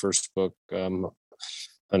Long first book,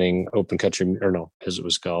 Hunting Open Country, because it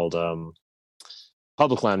was called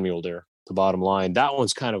Public Land Mule Deer, The Bottom Line. That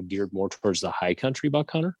one's kind of geared more towards the high country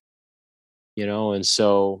buck hunter. And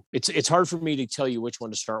so it's hard for me to tell you which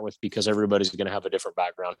one to start with, because everybody's going to have a different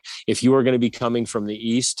background. If you are going to be coming from the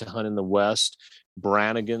east to hunt in the west,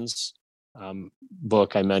 Brannigan's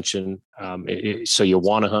book I mentioned, so you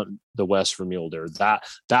want to hunt the west for mule deer.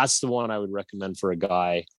 That's the one I would recommend for a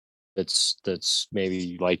guy that's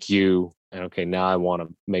maybe like you. And okay, now I want to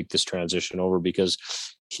make this transition over, because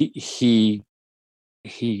he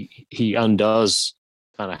undoes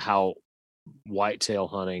kind of how whitetail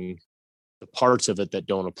hunting, the parts of it that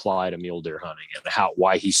don't apply to mule deer hunting, and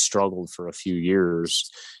why he struggled for a few years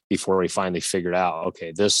before he finally figured out,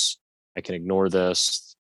 okay, this, I can ignore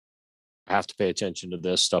this. I have to pay attention to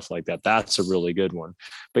this, stuff like that. That's a really good one.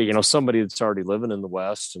 But, somebody that's already living in the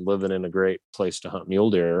West and living in a great place to hunt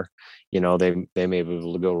mule deer, they may be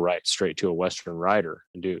able to go right straight to a Western rider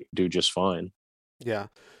and do just fine. Yeah.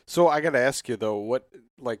 So I got to ask you though, what,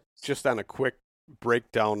 just on a quick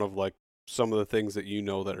breakdown of some of the things that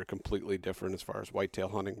that are completely different as far as whitetail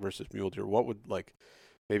hunting versus mule deer, what would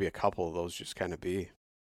maybe a couple of those just kind of be?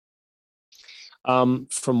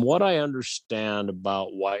 From what I understand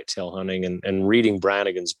about whitetail hunting, and reading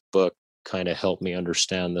Brannigan's book kind of helped me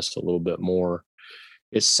understand this a little bit more.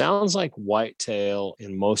 It sounds like whitetail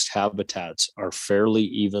in most habitats are fairly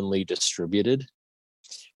evenly distributed.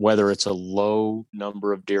 whether it's a low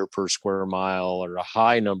number of deer per square mile or a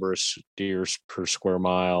high number of deer per square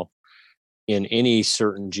mile in any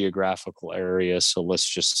certain geographical area. So let's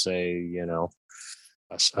just say,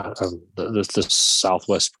 the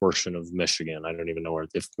southwest portion of Michigan. I don't even know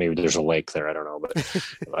if maybe there's a lake there. I don't know, but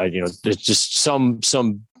there's just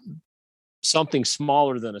something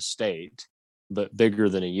smaller than a state, but bigger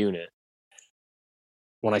than a unit.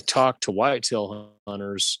 When I talk to whitetail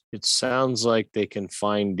hunters, it sounds like they can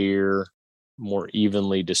find deer more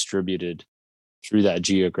evenly distributed through that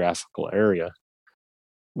geographical area.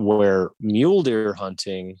 Where mule deer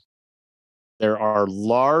hunting, there are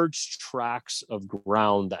large tracts of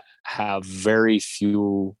ground that have very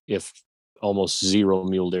few, if almost zero,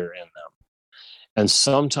 mule deer in them. And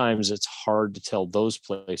sometimes it's hard to tell those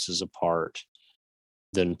places apart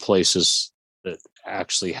than places that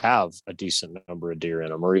actually have a decent number of deer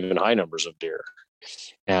in them, or even high numbers of deer.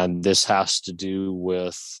 And this has to do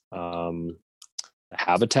with the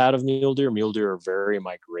habitat of mule deer. Mule deer are very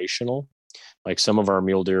migrational. Like some of our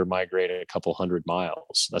mule deer migrate a couple 100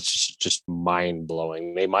 miles. That's just mind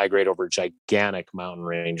blowing. They migrate over gigantic mountain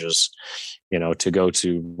ranges, to go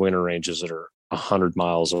to winter ranges that are 100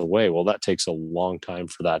 miles away. Well, that takes a long time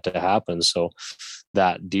for that to happen. So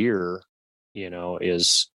that deer,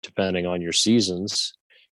 is, depending on your seasons,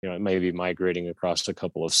 it may be migrating across a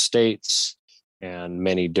couple of states and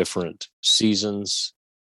many different seasons.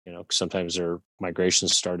 Sometimes their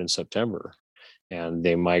migrations start in September and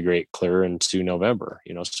they migrate clear into November,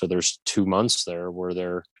 so there's 2 months there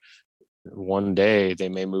where one day they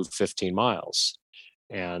may move 15 miles.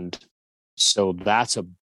 And so that's a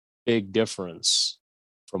big difference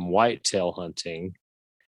from whitetail hunting.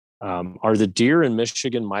 Are the deer in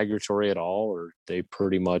Michigan migratory at all, or are they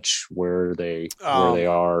pretty much where they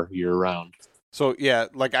are year round? So yeah,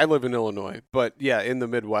 like I live in Illinois, but yeah, in the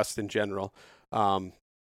Midwest in general,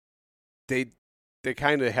 they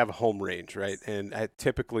kind of have a home range, right? And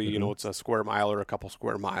typically, it's a square mile or a couple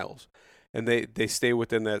square miles, and they stay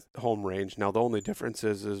within that home range. Now the only difference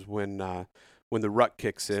is when the rut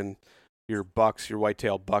kicks in, your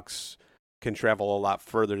whitetail bucks can travel a lot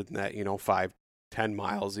further than that, 5-10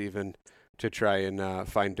 miles even, to try and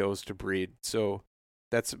find does to breed. So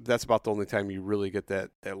that's about the only time you really get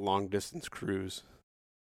that long distance cruise.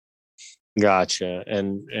 Gotcha.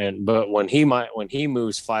 But when he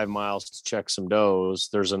moves 5 miles to check some does,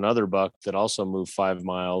 there's another buck that also moved 5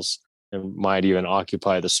 miles and might even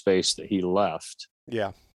occupy the space that he left.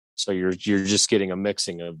 Yeah. So you're just getting a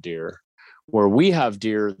mixing of deer. Where we have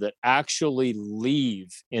deer that actually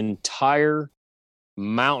leave entire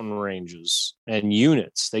mountain ranges and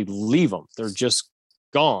units. They leave them. They're just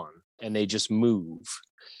gone and they just move.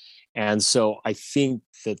 And so I think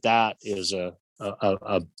that is a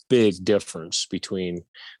big difference between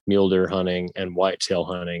mule deer hunting and whitetail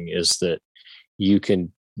hunting, is that you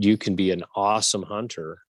can be an awesome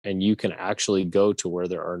hunter and you can actually go to where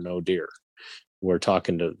there are no deer. We're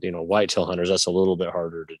talking to, whitetail hunters. That's a little bit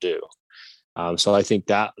harder to do. So I think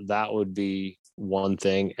that would be one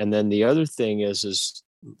thing. And then the other thing is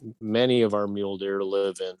many of our mule deer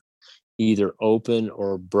live in either open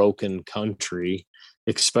or broken country,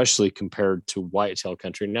 especially compared to whitetail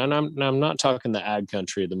country. Now I'm not talking the ag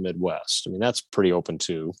country of the Midwest. I mean, that's pretty open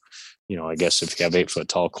too. I guess if you have 8 foot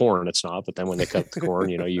tall corn, it's not. But then when they cut the corn,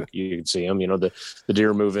 you can see them. The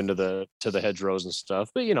deer move into the hedgerows and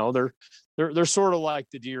stuff. But they're sort of like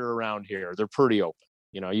the deer around here. They're pretty open.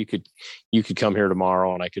 You could come here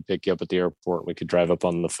tomorrow and I could pick you up at the airport and we could drive up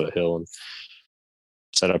on the foothill and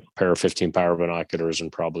set up a pair of 15 power binoculars,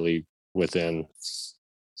 and probably within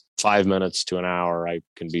 5 minutes to an hour, I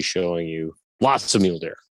can be showing you lots of mule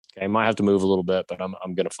deer. Okay. I might have to move a little bit, but I'm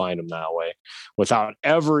going to find them that way without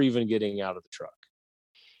ever even getting out of the truck.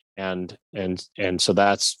 And so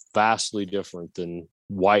that's vastly different than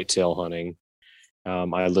whitetail hunting. I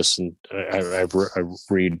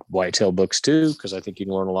read whitetail books too, because I think you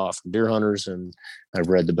can learn a lot from deer hunters. And I've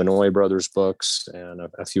read the Benoit brothers books and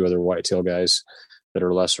a few other whitetail guys that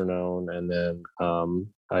are lesser known. And then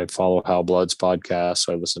I follow Hal Blood's podcast.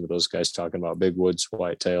 So I listen to those guys talking about big woods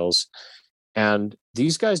whitetails. And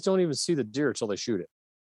these guys don't even see the deer until they shoot it.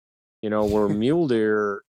 Where mule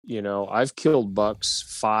deer, I've killed bucks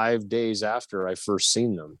 5 days after I first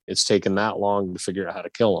seen them. It's taken that long to figure out how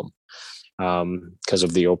to kill them. Because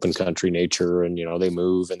of the open country nature, and they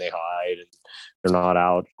move and they hide and they're not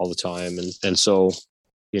out all the time, and so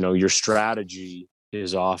your strategy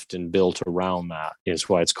is often built around that. It's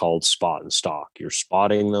why it's called spot and stalk. You're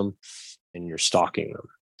spotting them and you're stalking them,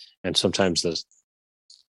 and sometimes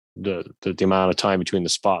the amount of time between the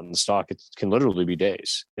spot and the stock, it can literally be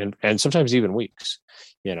days and sometimes even weeks.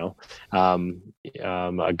 A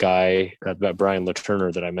guy, that Brian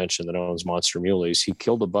LaTurner that I mentioned that owns Monster Muleys, he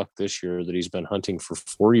killed a buck this year that he's been hunting for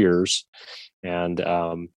 4 years. And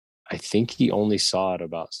I think he only saw it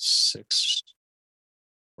about 6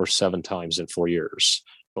 or 7 times in 4 years.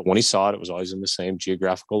 But when he saw it, it was always in the same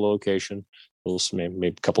geographical location, maybe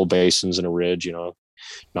a couple of basins and a ridge,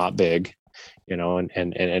 not big, and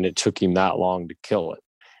it took him that long to kill it.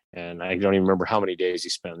 And I don't even remember how many days he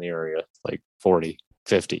spent in the area, like 40,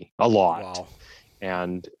 50, a lot.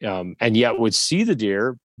 Wow. And yet would see the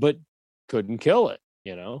deer, but couldn't kill it,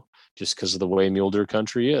 just because of the way mule deer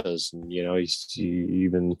country is. And,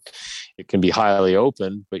 it can be highly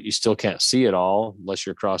open, but you still can't see it all unless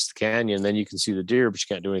you're across the canyon. Then you can see the deer, but you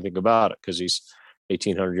can't do anything about it because he's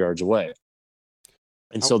 1,800 yards away.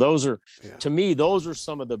 And so those are, to me, those are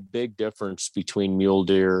some of the big difference between mule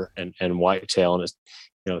deer and whitetail. And it's,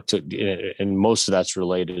 and most of that's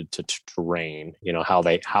related to terrain, how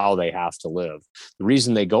they have to live. The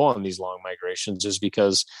reason they go on these long migrations is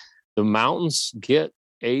because the mountains get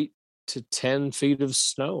 8 to 10 feet of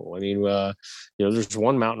snow. I mean, there's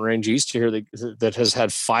one mountain range east of here that has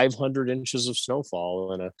had 500 inches of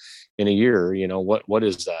snowfall in a year. What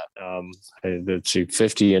is that? Let's see,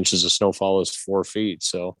 50 inches of snowfall is 4 feet.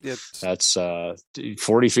 So that's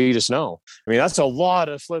 40 feet of snow. I mean, that's a lot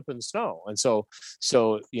of flipping snow. And so,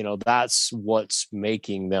 that's what's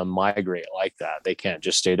making them migrate like that. They can't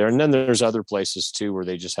just stay there. And then there's other places too, where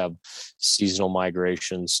they just have seasonal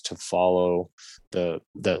migrations to follow the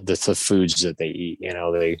foods that they eat.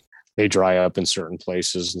 They dry up in certain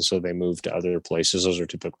places, and so they move to other places. Those are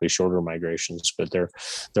typically shorter migrations, but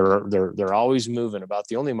they're always moving. About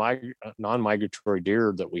the only non-migratory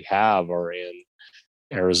deer that we have are in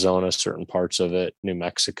Arizona, certain parts of it, New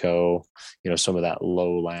Mexico, some of that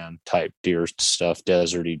lowland type deer stuff,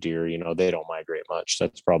 deserty deer, they don't migrate much.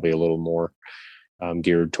 That's probably a little more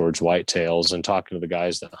geared towards whitetails. And talking to the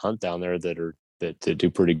guys that hunt down there that do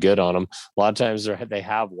pretty good on them, a lot of times they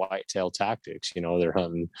have whitetail tactics. They're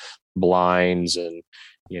hunting blinds and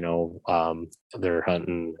they're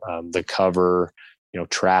hunting the cover,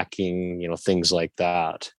 tracking, things like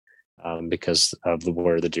that, because of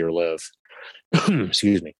where the deer live.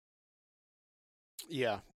 Excuse me.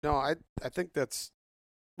 Yeah, no, I think that's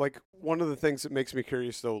like one of the things that makes me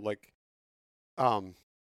curious though, like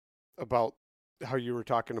about how you were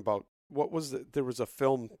talking about there was a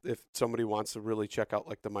film, if somebody wants to really check out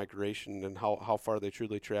like the migration and how far they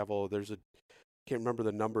truly travel. Can't remember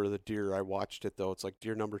the number of the deer. I watched it though. It's like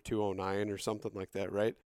deer number 209 or something like that,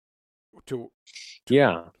 right?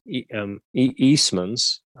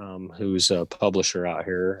 Eastman's, who's a publisher out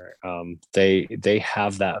here, they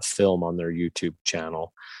have that film on their YouTube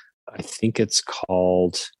channel. I think it's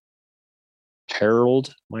called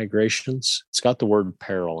Perilled Migrations. It's got the word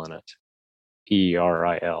peril in it,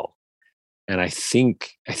 Peril. And I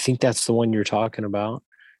think that's the one you're talking about.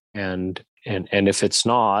 And if it's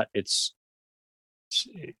not, it's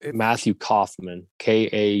Matthew Kaufman, Kauffman.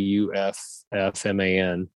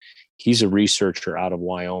 He's a researcher out of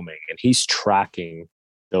Wyoming, and he's tracking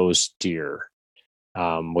those deer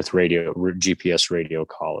with GPS radio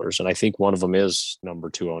collars. And I think one of them is number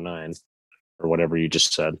 209 or whatever you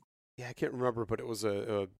just said. Yeah, I can't remember, but it was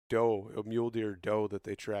a mule deer doe that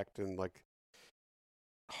they tracked in like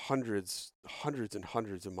hundreds and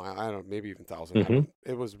hundreds of miles. I don't know, maybe even thousands. Mm-hmm.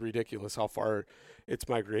 It was ridiculous how far its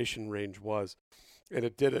migration range was. And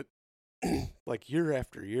it did it like year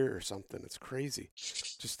after year or something. It's crazy.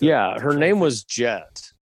 Her name was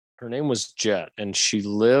Jet. And she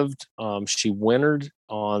lived, she wintered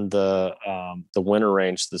on the winter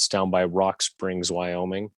range that's down by Rock Springs,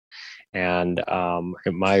 Wyoming. And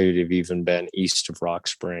it might have even been east of Rock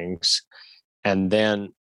Springs. And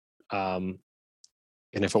then, and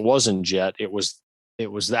if it wasn't Jet, it was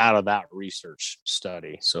out of that research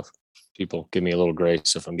study. So people give me a little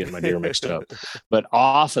grace if I'm getting my deer mixed up. But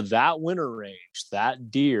off of that winter range,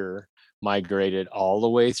 that deer migrated all the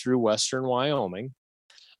way through western Wyoming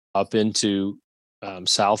up into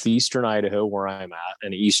southeastern Idaho, where I'm at,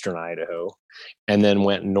 and eastern Idaho, and then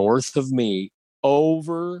went north of me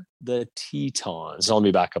over the Tetons. Let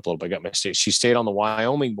me back up a little bit. I got my state. She stayed on the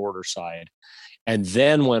Wyoming border side and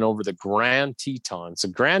then went over the Grand Teton. So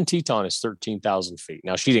Grand Teton is 13,000 feet.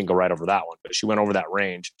 Now, she didn't go right over that one, but she went over that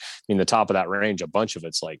range. I mean, the top of that range, a bunch of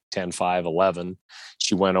it's like 10, 5, 11.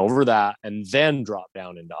 She went over that and then dropped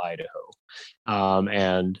down into Idaho,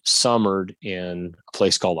 and summered in a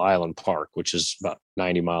place called Island Park, which is about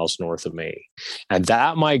 90 miles north of me. And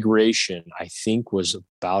that migration, I think, was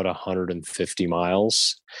about 150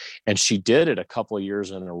 miles. And she did it a couple of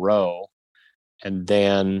years in a row. And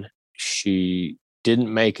then she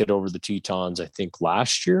didn't make it over the Tetons, I think,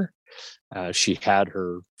 last year. She had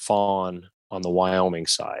her fawn on the Wyoming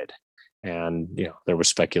side. And, there was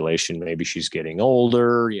speculation, maybe she's getting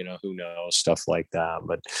older, who knows, stuff like that.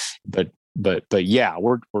 But yeah,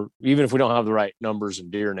 we're even if we don't have the right numbers and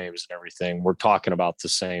deer names and everything, we're talking about the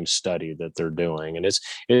same study that they're doing. And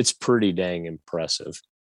it's pretty dang impressive.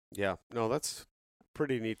 Yeah, no, that's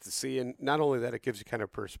pretty neat to see. And not only that, it gives you kind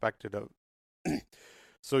of perspective of,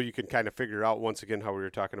 so you can kind of figure out, once again, how we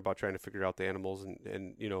were talking about trying to figure out the animals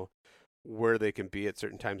and where they can be at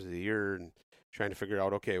certain times of the year, and trying to figure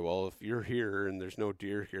out, okay, well, if you're here and there's no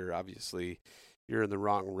deer here, obviously you're in the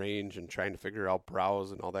wrong range, and trying to figure out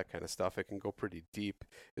browse and all that kind of stuff. It can go pretty deep.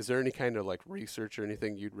 Is there any kind of like research or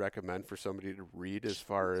anything you'd recommend for somebody to read as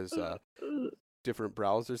far as different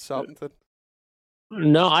browse or something?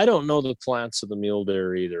 No, I don't know the plants of the mule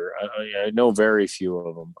deer either. I know very few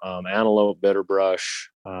of them. Antelope, bitterbrush,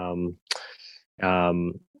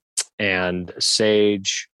 and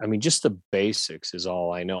sage. I mean, just the basics is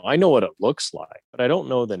all I know. I know what it looks like, but I don't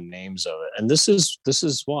know the names of it. And this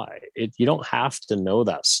is why you don't have to know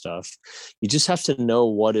that stuff. You just have to know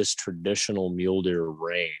what is traditional mule deer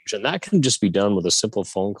range. And that can just be done with a simple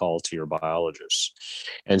phone call to your biologist.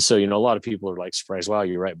 And so, a lot of people are like surprised, wow,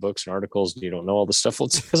 you write books and articles and you don't know all this stuff. Well,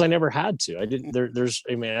 it's because I never had to. I didn't,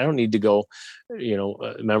 I don't need to go,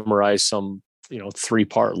 memorize some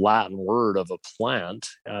 3-part Latin word of a plant.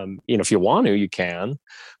 If you want to, you can,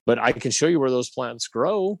 but I can show you where those plants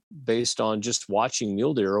grow based on just watching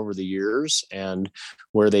mule deer over the years and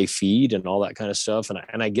where they feed and all that kind of stuff.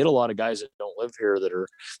 And I get a lot of guys that don't live here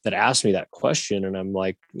that ask me that question. And I'm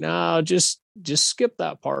like, no, just skip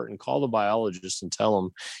that part and call the biologist and tell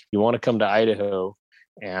them you want to come to Idaho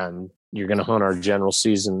and you're going to hunt our general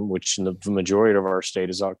season, which in the majority of our state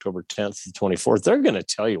is October 10th to 24th. They're going to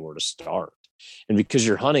tell you where to start. And because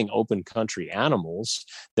you're hunting open country animals,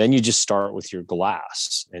 then you just start with your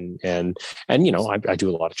glass. And I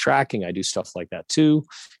do a lot of tracking. I do stuff like that too,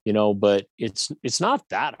 but it's not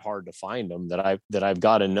that hard to find them that I've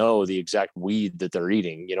got to know the exact weed that they're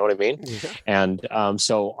eating. You know what I mean? Yeah. And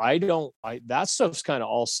so that stuff's kind of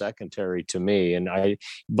all secondary to me. And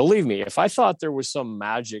believe me, if I thought there was some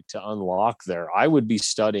magic to unlock there, I would be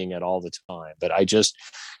studying it all the time. But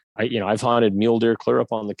I've hunted mule deer clear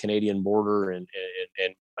up on the Canadian border and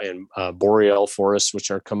boreal forests,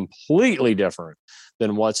 which are completely different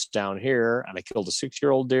than what's down here. And I killed a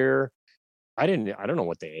 6-year-old deer. I don't know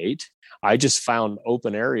what they ate. I just found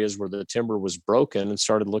open areas where the timber was broken and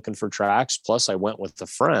started looking for tracks. Plus I went with a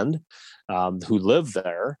friend who lived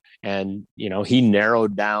there, and, he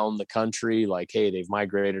narrowed down the country like, hey, they've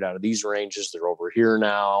migrated out of these ranges. They're over here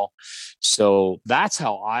now. So that's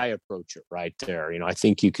how I approach it right there. I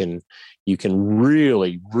think you can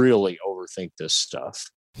really, really overthink this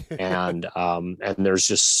stuff. And there's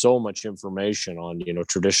just so much information on,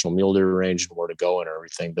 traditional mule deer range and where to go and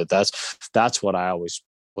everything, that's what I always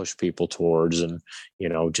push people towards. And,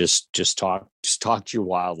 just talk to your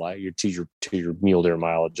wildlife, to your mule deer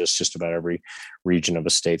biologist. Just about every region of a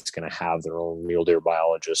state is going to have their own mule deer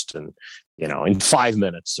biologist. And, in 5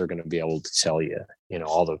 minutes, they're going to be able to tell you,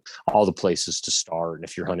 all the places to start. And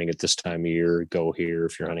if you're hunting at this time of year, go here.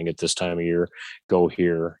 If you're hunting at this time of year, go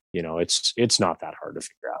here. It's not that hard to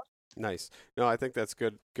figure out. Nice. No, I think that's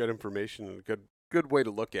good information and a good way to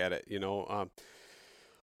look at it. A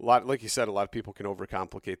lot, like you said, a lot of people can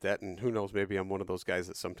overcomplicate that, and who knows, maybe I'm one of those guys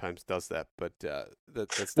that sometimes does that. But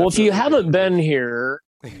that's well, if you haven't been here,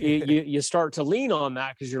 you start to lean on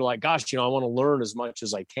that because you're like, gosh, I want to learn as much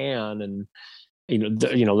as I can, and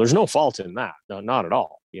there's no fault in that, not at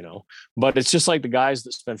all, But it's just like the guys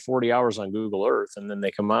that spend 40 hours on Google Earth and then they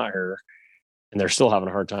come out here and they're still having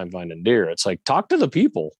a hard time finding deer. It's like, talk to the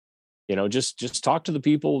people. Just talk to the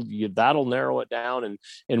people. That'll narrow it down.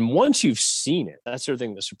 And once you've seen it, that's the other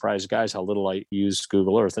thing that surprised guys, how little I use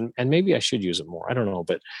Google Earth. And maybe I should use it more. I don't know.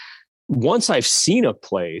 But once I've seen a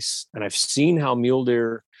place and I've seen how mule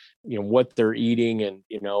deer, what they're eating and,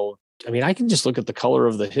 I mean, I can just look at the color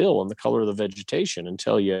of the hill and the color of the vegetation and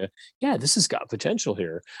tell you, yeah, this has got potential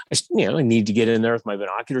here. I need to get in there with my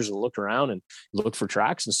binoculars and look around and look for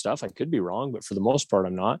tracks and stuff. I could be wrong, but for the most part,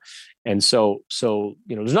 I'm not. And so,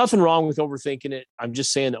 there's nothing wrong with overthinking it. I'm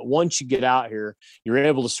just saying that once you get out here, you're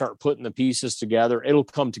able to start putting the pieces together. It'll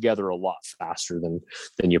come together a lot faster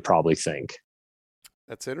than you probably think.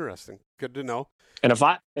 That's interesting. Good to know. And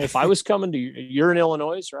if I was coming to, you're in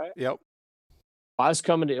Illinois, right? Yep. If I was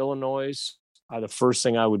coming to Illinois, the first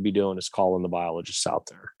thing I would be doing is calling the biologists out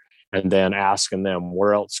there and then asking them,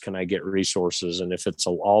 where else can I get resources? And if it's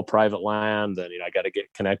all private land, then I got to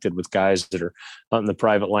get connected with guys that are hunting the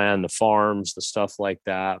private land, the farms, the stuff like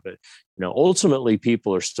that. But ultimately,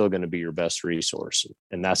 people are still going to be your best resource,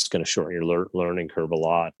 and that's going to shorten your learning curve a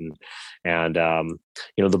lot. And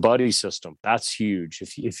the buddy system, that's huge.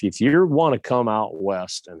 If you want to come out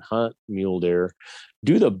west and hunt mule deer,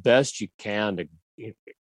 do the best you can to.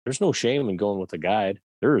 There's no shame in going with a guide.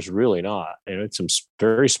 There is really not. And it's some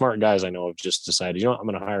very smart guys I know have just decided, I'm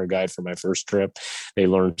going to hire a guide for my first trip. They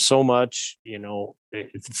learn so much,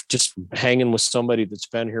 just hanging with somebody that's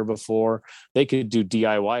been here before. They could do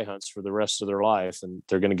DIY hunts for the rest of their life, and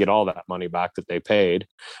they're going to get all that money back that they paid.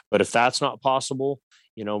 But if that's not possible,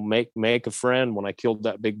 make a friend. When I killed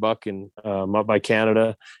that big buck in up by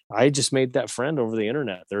Canada, I just made that friend over the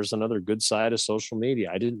internet. There's another good side of social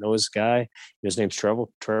media. I didn't know this guy. His name's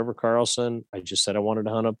Trevor Carlson. I just said I wanted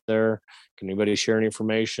to hunt up there. Can anybody share any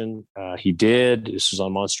information? He did. This was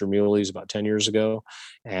on Monster Muleys about 10 years ago.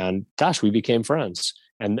 And gosh, we became friends.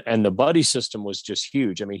 And the buddy system was just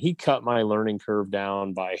huge. I mean, he cut my learning curve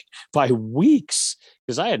down by weeks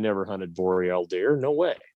because I had never hunted boreal deer. No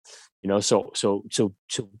way. So to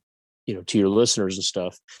your listeners and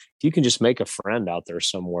stuff, if you can just make a friend out there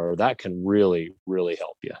somewhere, that can really, really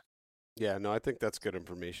help you. Yeah, no, I think that's good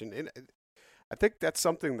information. And I think that's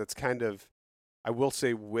something that's kind of, I will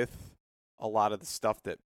say, with a lot of the stuff,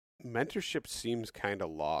 that mentorship seems kind of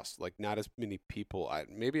lost. Like, not as many people,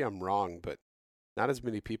 maybe I'm wrong, but not as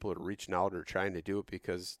many people are reaching out or trying to do it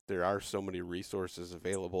because there are so many resources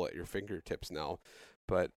available at your fingertips now.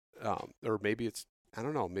 But, or maybe it's, I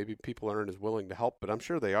don't know, maybe people aren't as willing to help, but I'm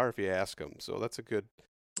sure they are if you ask them. So that's a good.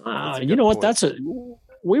 You know what?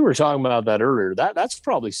 We were talking about that earlier. That's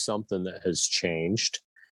probably something that has changed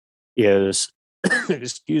is,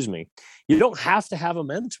 excuse me, you don't have to have a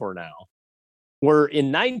mentor now. Where in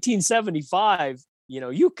 1975,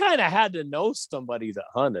 you kind of had to know somebody that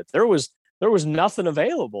hunted. There was nothing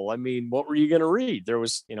available. I mean, what were you going to read? There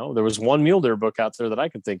was one mule deer book out there that I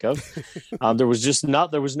can think of. There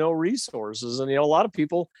was no resources. And, a lot of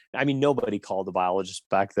people, I mean, nobody called the biologist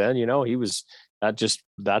back then,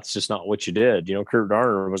 that's just not what you did. Kurt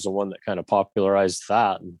Darner was the one that kind of popularized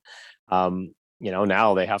that. And,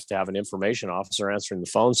 now they have to have an information officer answering the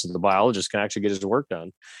phone so the biologist can actually get his work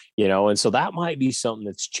done, and so that might be something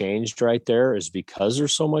that's changed right there, is because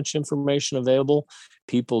there's so much information available.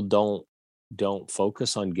 People don't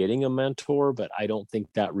focus on getting a mentor, but I don't think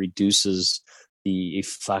that reduces the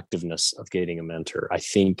effectiveness of getting a mentor. I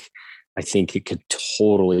think it could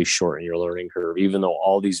totally shorten your learning curve, even though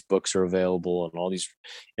all these books are available and all these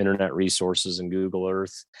internet resources and Google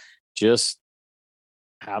Earth. Just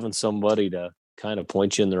having somebody to kind of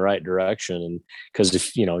point you in the right direction. And because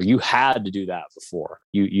if you had to do that before,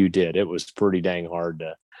 you did, it was pretty dang hard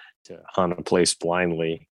to hunt a place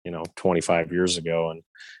blindly 25 years ago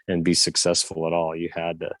and be successful at all. You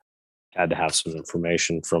had to have some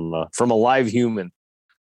information from a live human.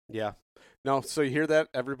 Yeah. No, so you hear that?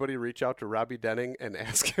 Everybody reach out to Robbie Denning and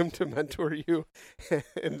ask him to mentor you.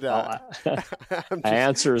 And I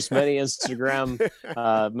answer as many Instagram,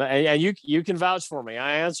 and you can vouch for me.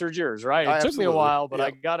 I answered yours, right? It took me a while, but I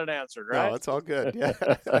got it answered, right? No, it's all good. Yeah.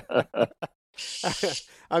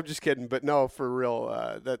 I'm just kidding, but no, for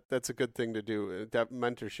real, that's a good thing to do. That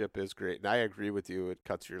mentorship is great, and I agree with you. It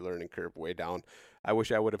cuts your learning curve way down. I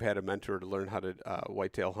wish I would have had a mentor to learn how to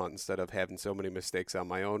whitetail hunt instead of having so many mistakes on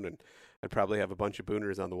my own, and I'd probably have a bunch of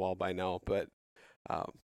booners on the wall by now. But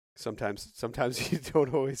sometimes you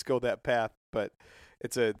don't always go that path, but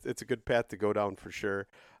it's a good path to go down for sure.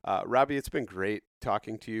 Robbie, it's been great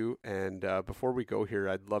talking to you, and before we go here,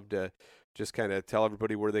 I'd love to just kind of tell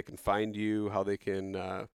everybody where they can find you, how they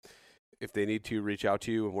can, if they need to, reach out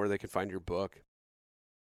to you, and where they can find your book.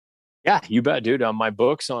 Yeah, you bet, dude. My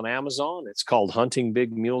book's on Amazon. It's called Hunting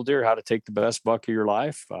Big Mule Deer: How to Take the Best Buck of Your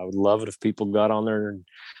Life. I would love it if people got on there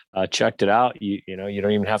and checked it out. You don't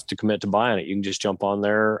even have to commit to buying it. You can just jump on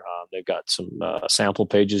there. They've got some sample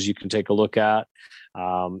pages you can take a look at.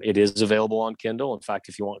 It is available on Kindle. In fact,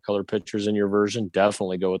 if you want color pictures in your version,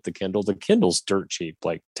 definitely go with the Kindle. The Kindle's dirt cheap,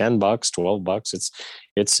 like $10, $12.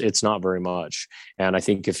 It's not very much. And I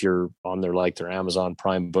think if you're on their Amazon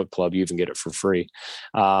Prime Book Club, you even get it for free.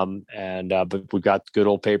 But we've got good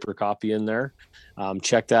old paper copy in there.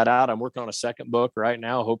 Check that out. I'm working on a second book right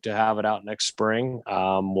now. Hope to have it out next spring.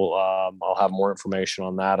 I'll have more information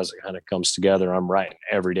on that as it kind of comes together. I'm writing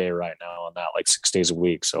every day right now on that, like 6 days a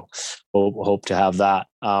week. So hope to have that.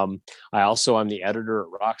 I'm the editor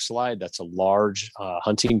at Rock Slide. That's a large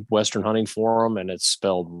Western hunting forum, and it's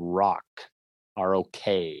spelled rock, ROK,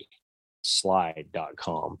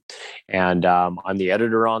 slide.com. And I'm the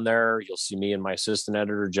editor on there. You'll see me and my assistant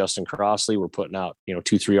editor, Justin Crossley. We're putting out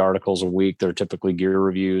 2-3 articles a week. They're typically gear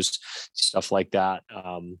reviews, stuff like that.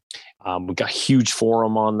 We've got a huge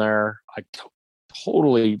forum on there.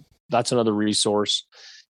 That's another resource.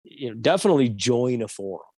 Definitely join a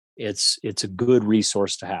forum. It's a good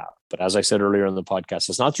resource to have. But as I said earlier in the podcast,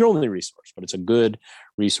 it's not your only resource, but it's a good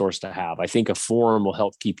resource to have. I think a forum will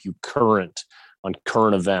help keep you current on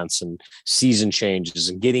current events and season changes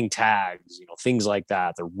and getting tags, things like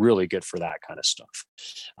that. They're really good for that kind of stuff.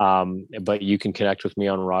 But you can connect with me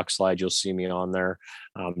on Rock Slide. You'll see me on there.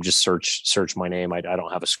 Just search my name. I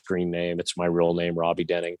don't have a screen name. It's my real name, Robbie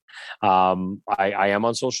Denning. I am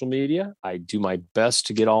on social media. I do my best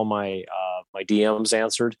to get all my DMs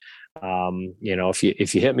answered.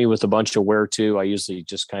 If you hit me with a bunch of where to, I usually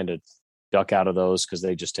just kind of duck out of those because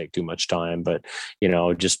they just take too much time. But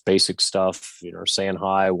just basic stuff, saying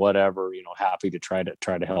hi, whatever, happy to try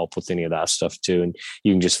to help with any of that stuff too. And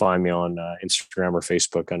you can just find me on Instagram or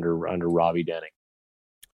Facebook under Robbie Denning.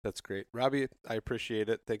 That's great, Robbie. I appreciate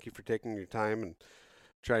it. Thank you for taking your time and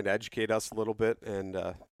trying to educate us a little bit. And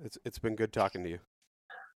it's been good talking to you.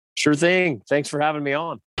 Sure thing. Thanks for having me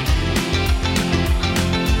on.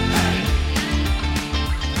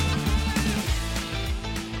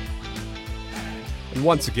 And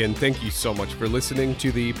once again, thank you so much for listening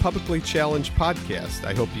to the Publicly Challenged podcast.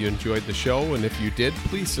 I hope you enjoyed the show, and if you did,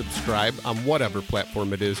 please subscribe on whatever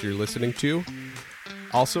platform it is you're listening to.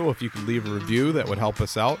 Also, if you could leave a review, that would help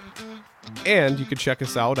us out. And you can check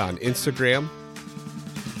us out on Instagram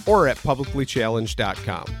or at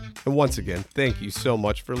publiclychallenged.com. And once again, thank you so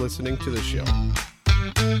much for listening to the show.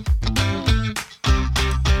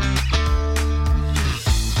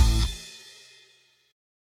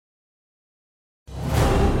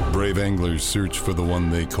 Brave anglers search for the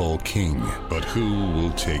one they call king, but who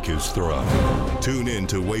will take his throne? Tune in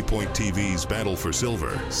to Waypoint TV's Battle for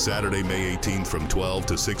Silver, Saturday, May 18th from 12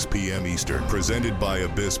 to 6 p.m. Eastern, presented by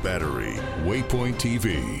Abyss Battery. Waypoint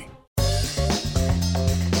TV.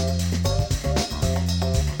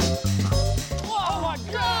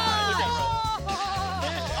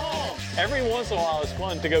 Every once in a while, it's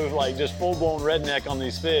fun to go like just full-blown redneck on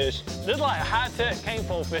these fish. This is like high-tech cane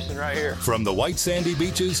pole fishing right here. From the white sandy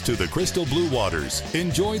beaches to the crystal blue waters,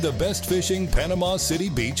 enjoy the best fishing Panama City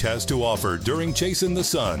Beach has to offer during Chasing the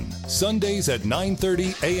Sun. Sundays at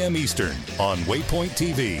 9:30 a.m. Eastern on Waypoint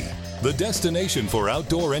TV, the destination for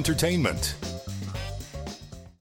outdoor entertainment.